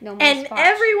then no more And splotch.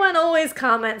 everyone always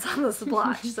comments on the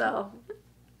splotch, so...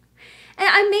 And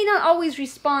I may not always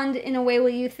respond in a way where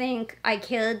you think I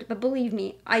cared, but believe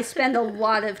me, I spend a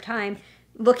lot of time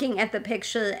looking at the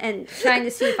picture and trying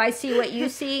to see if I see what you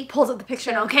see. Pulls up the picture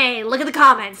and, okay, look at the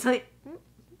comments.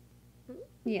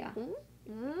 Yeah.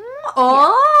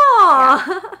 Oh!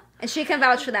 Yeah. And she can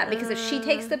vouch for that, because if she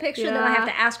takes the picture, then I have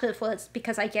to ask her for it,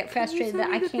 because I get frustrated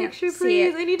that I can't see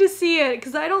it. I need to see it,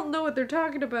 because I don't know what they're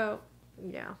talking about.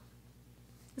 Yeah.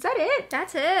 Is that it?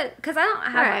 That's it. Because I don't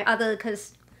have other,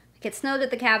 because it snowed at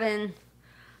the cabin.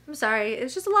 I'm sorry.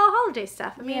 It's just a lot of holiday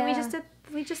stuff. I mean, we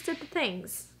just did the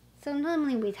things. So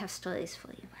normally we'd have stories for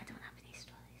you, but I don't have any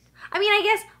stories. I mean, I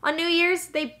guess on New Year's,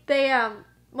 they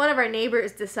one of our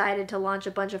neighbors decided to launch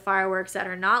a bunch of fireworks that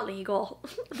are not legal.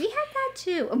 We had that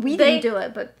too. We didn't do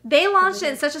it, but... They launched it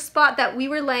in such a spot that we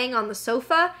were laying on the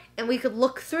sofa, and we could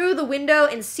look through the window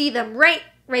and see them right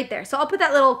there. So I'll put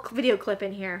that little video clip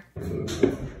in here.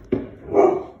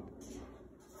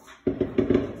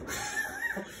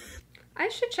 I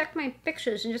should check my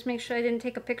pictures and just make sure I didn't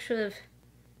take a picture of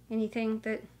anything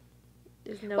that...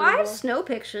 Well, I have snow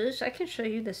pictures. I can show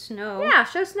you the snow. Yeah,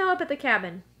 show snow up at the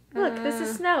cabin. Look, this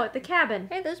is snow at the cabin.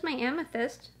 Hey, there's my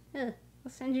amethyst. Yeah,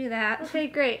 I'll send you that. Okay,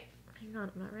 great. Hang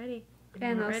on, I'm not ready.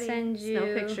 And I'll send you...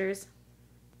 Snow pictures.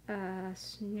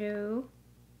 Snow.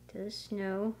 To the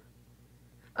snow.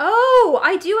 Oh,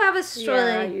 I do have a story.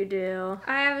 Yeah, you do.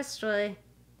 I have a story.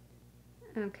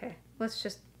 Okay, let's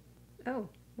just... Oh,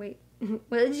 wait.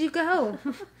 Where did you go?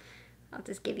 I'll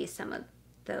just give you some of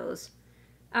those.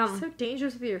 So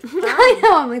dangerous with your thumb. I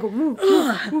know, I'm like, woo.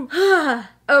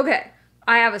 Okay,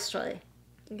 I have a story.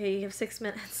 Okay, you have 6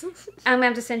 minutes. I'm going to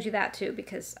have to send you that too,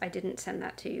 because I didn't send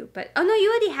that to you. But oh no, you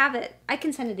already have it. I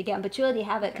can send it again, but you already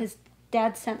have it, because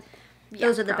Dad sent...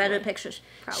 Those are the better pictures.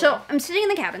 Probably. So, I'm sitting in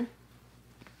the cabin.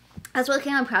 I was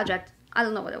working on a project. I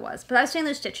don't know what it was, but I was sitting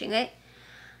there stitching, right?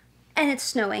 And it's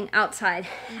snowing outside.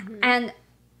 Mm-hmm. And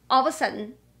all of a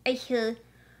sudden, I hear...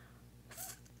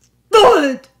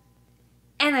 THUD!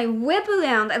 And I whip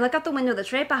around. I look out the window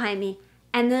that's right behind me.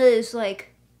 And there is,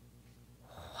 like,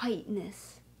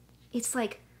 whiteness. It's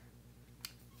like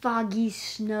foggy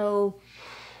snow.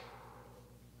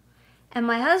 And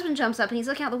my husband jumps up and he's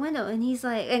looking out the window and he's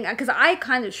like, because I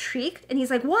kind of shrieked and he's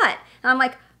like, what? And I'm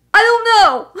like, I don't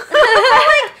know.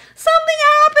 I'm like, something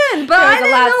happened, but I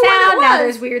didn't know what it was. Now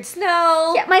there's weird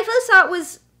snow. Yeah, my first thought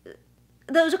was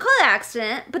there was a color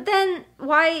accident, but then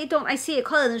why don't I see a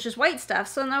color and there's just white stuff?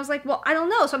 So then I was like, well, I don't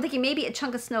know. So I'm thinking maybe a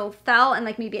chunk of snow fell and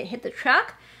like maybe it hit the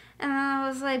truck. And I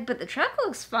was like, but the truck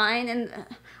looks fine. And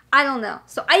I don't know.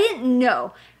 So I didn't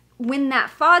know. When that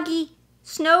foggy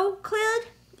snow cleared,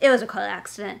 it was a color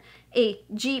accident. A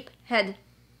Jeep had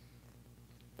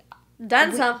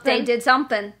done something. They did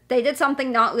something. They did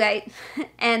something not right.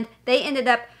 And they ended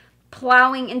up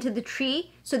plowing into the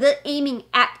tree. So they're aiming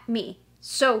at me.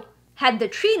 So had the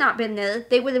tree not been there,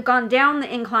 they would have gone down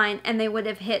the incline and they would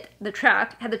have hit the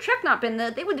truck. Had the truck not been there,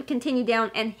 they would have continued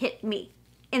down and hit me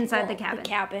inside the cabin. The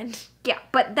cabin. Yeah,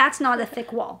 but that's not a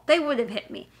thick wall. They would have hit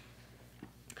me.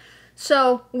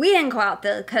 So we didn't go out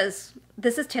there because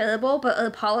this is terrible, but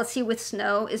our policy with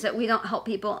snow is that we don't help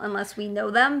people unless we know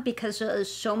them because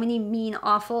there's so many mean,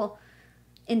 awful,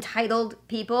 entitled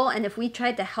people, and if we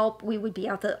tried to help, we would be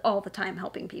out there all the time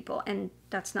helping people, and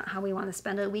that's not how we want to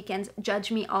spend our weekends.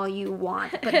 Judge me all you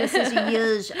want, but this is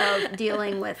years of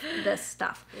dealing with this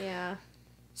stuff. Yeah.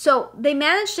 So they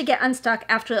managed to get unstuck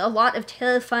after a lot of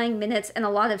terrifying minutes and a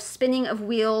lot of spinning of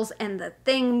wheels and the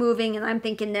thing moving, and I'm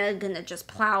thinking they're gonna just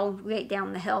plow right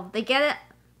down the hill. They get it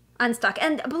unstuck,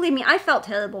 and believe me, I felt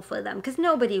terrible for them because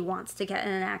nobody wants to get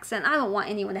in an accident. I don't want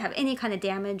anyone to have any kind of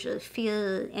damage or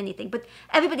feel anything, but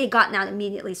everybody had gotten out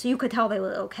immediately, so you could tell they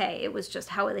were okay. It was just,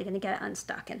 how are they going to get it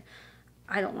unstuck? And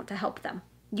I don't want to help them.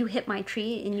 You hit my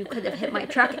tree and you could have hit my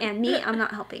truck and me. I'm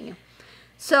not helping you.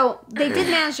 So they did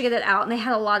manage to get it out, and they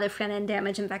had a lot of front end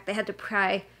damage. In fact, they had to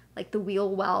pry like the wheel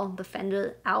well, the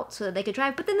fender out so that they could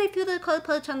drive, but then they threw the cold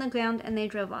parts on the ground and they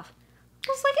drove off. I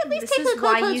was like, at least take the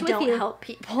cold parts with you. This is why you don't help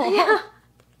people. Yeah.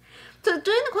 So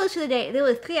during the course of the day, there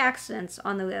were 3 accidents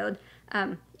on the road.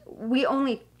 We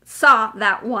only saw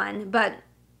that one, but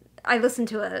I listened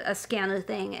to a scanner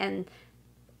thing, and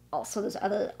also there's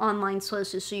other online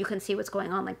sources so you can see what's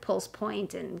going on, like Pulse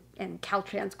Point and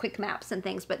Caltrans Quick Maps and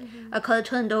things. But a car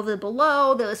turned over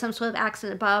below. There was some sort of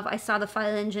accident above. I saw the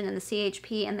fire engine and the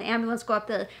CHP and the ambulance go up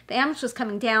there. The ambulance was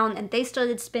coming down, and they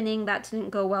started spinning. That didn't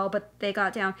go well, but they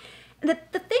got down. And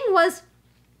the thing was,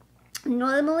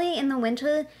 normally in the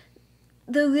winter,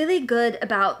 they're really good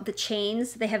about the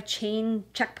chains. They have chain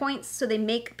checkpoints, so they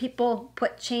make people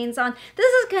put chains on.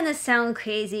 This is going to sound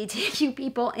crazy to you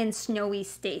people in snowy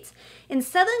states. In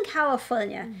Southern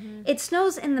California, it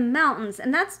snows in the mountains,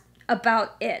 and that's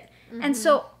about it. And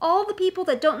so all the people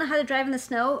that don't know how to drive in the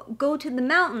snow go to the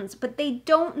mountains, but they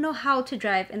don't know how to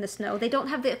drive in the snow. They don't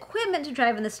have the equipment to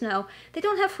drive in the snow. They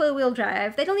don't have 4-wheel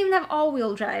drive. They don't even have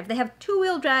all-wheel drive. They have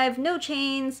 2-wheel drive, no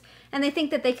chains, and they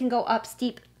think that they can go up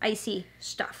steep, icy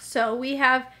stuff. So we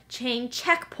have chain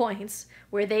checkpoints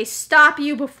where they stop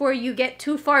you before you get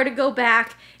too far to go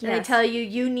back, and they tell you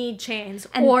you need chains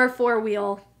or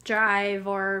 4-wheel drive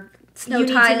or snow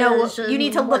tires. You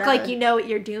need to look like you know what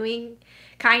you're doing.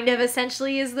 Kind of,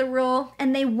 essentially, is the rule.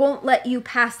 And they won't let you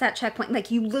pass that checkpoint.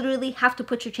 Like, you literally have to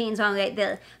put your chains on right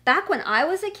there. Back when I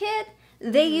was a kid,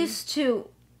 they used to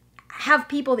have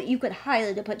people that you could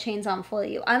hire to put chains on for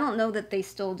you. I don't know that they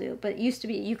still do, but it used to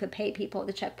be you could pay people at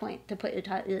the checkpoint to put your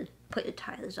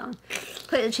tires on.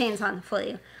 Put your chains on for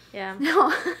you. Yeah.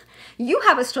 No, you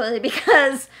have a story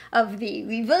because of the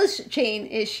reverse chain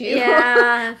issue.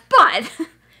 Yeah.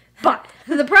 But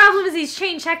the problem is these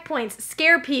chain checkpoints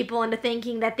scare people into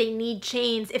thinking that they need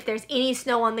chains if there's any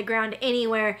snow on the ground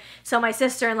anywhere. So my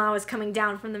sister-in-law was coming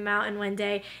down from the mountain one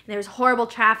day, and there was horrible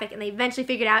traffic, and they eventually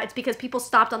figured out it's because people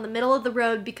stopped on the middle of the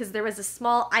road because there was a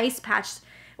small ice patch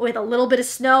with a little bit of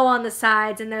snow on the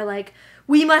sides, and they're like,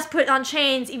 we must put on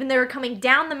chains. Even though they were coming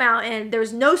down the mountain, there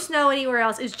was no snow anywhere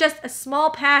else. It was just a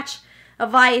small patch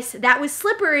of ice that was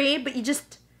slippery, but you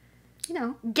just, you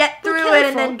know, get through it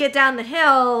and then get down the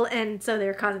hill. And so they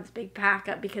were causing this big pack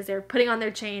up because they were putting on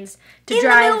their chains to in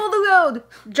drive the middle of the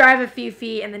road, drive a few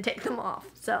feet and then take them off.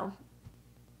 So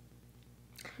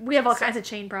we have all kinds of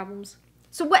chain problems.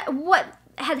 So what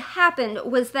had happened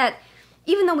was that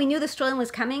even though we knew the storm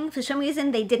was coming, for some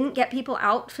reason they didn't get people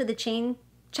out for the chain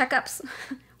checkups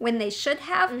when they should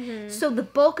have. So the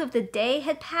bulk of the day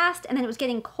had passed, and then it was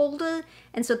getting colder,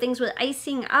 and so things were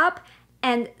icing up.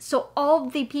 And so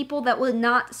all the people that were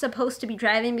not supposed to be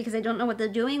driving because they don't know what they're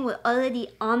doing were already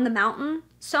on the mountain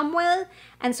somewhere.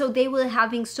 And so they were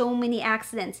having so many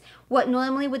accidents. What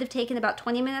normally would have taken about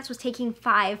 20 minutes was taking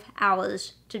 5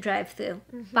 hours to drive through.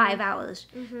 5 hours.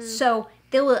 So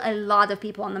there were a lot of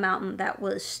people on the mountain that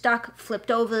were stuck,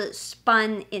 flipped over,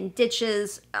 spun in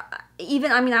ditches.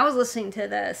 Even, I mean, I was listening to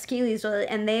the ski resort,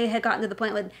 and they had gotten to the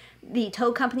point where the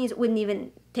tow companies wouldn't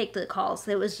even take the calls.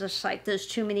 It was just like, there's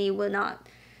too many,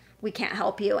 we can't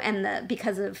help you. And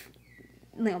because of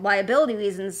liability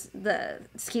reasons, the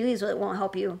ski resort won't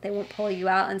help you. They won't pull you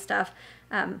out and stuff.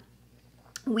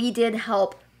 We did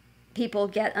help people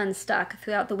get unstuck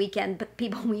throughout the weekend, but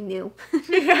people we knew.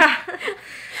 Yeah.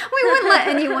 We wouldn't let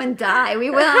anyone die. We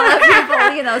wouldn't let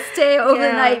people, you know, stay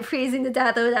overnight freezing to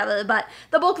death or whatever. But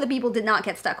the bulk of the people did not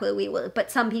get stuck where we were.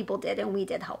 But some people did, and we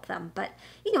did help them. But,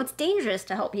 you know, it's dangerous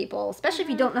to help people, especially if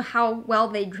you don't know how well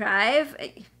they drive.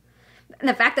 And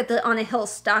the fact that they're on a hill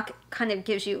stuck kind of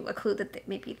gives you a clue that they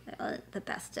may be the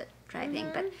best at driving.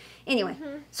 But anyway,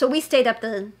 so we stayed up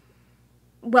the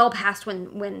well past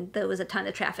when there was a ton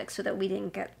of traffic so that we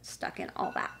didn't get stuck in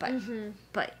all that.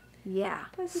 But yeah,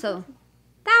 so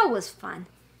that was fun.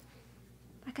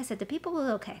 Like I said, the people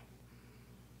were okay.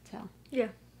 So yeah,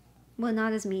 we're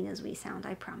not as mean as we sound,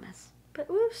 I promise. But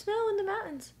ooh, snow in the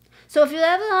mountains. So if you're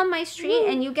ever on my street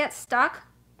and you get stuck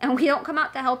and we don't come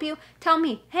out to help you, tell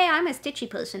me, hey, I'm a stitchy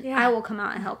person. Yeah. I will come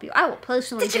out and help you. I will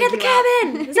personally Stitching at the dig you out.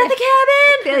 cabin! Is that the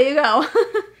cabin? There you go.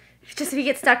 Just if you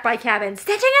get stuck by cabin.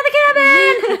 Stitching at the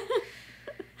cabin!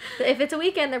 If it's a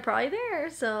weekend, they're probably there.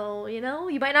 So, you know,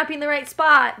 you might not be in the right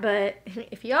spot, but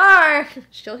if you are,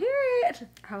 she'll hear it.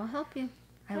 I will help you.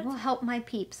 I will help my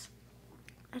peeps.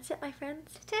 That's it, my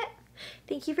friends. That's it.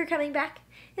 Thank you for coming back,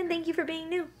 and thank you for being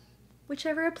new.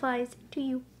 Whichever applies to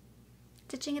you.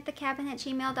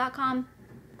 StitchingAtTheCabin@gmail.com.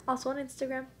 Also on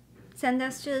Instagram. Send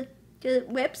us your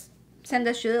whips. Send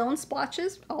us your own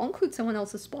splotches. I'll include someone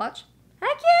else's splotch.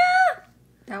 Heck yeah!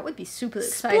 That would be super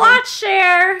exciting. Splotch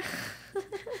share!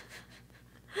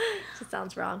 It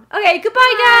sounds wrong. Okay,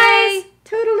 goodbye, guys!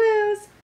 Toodaloos!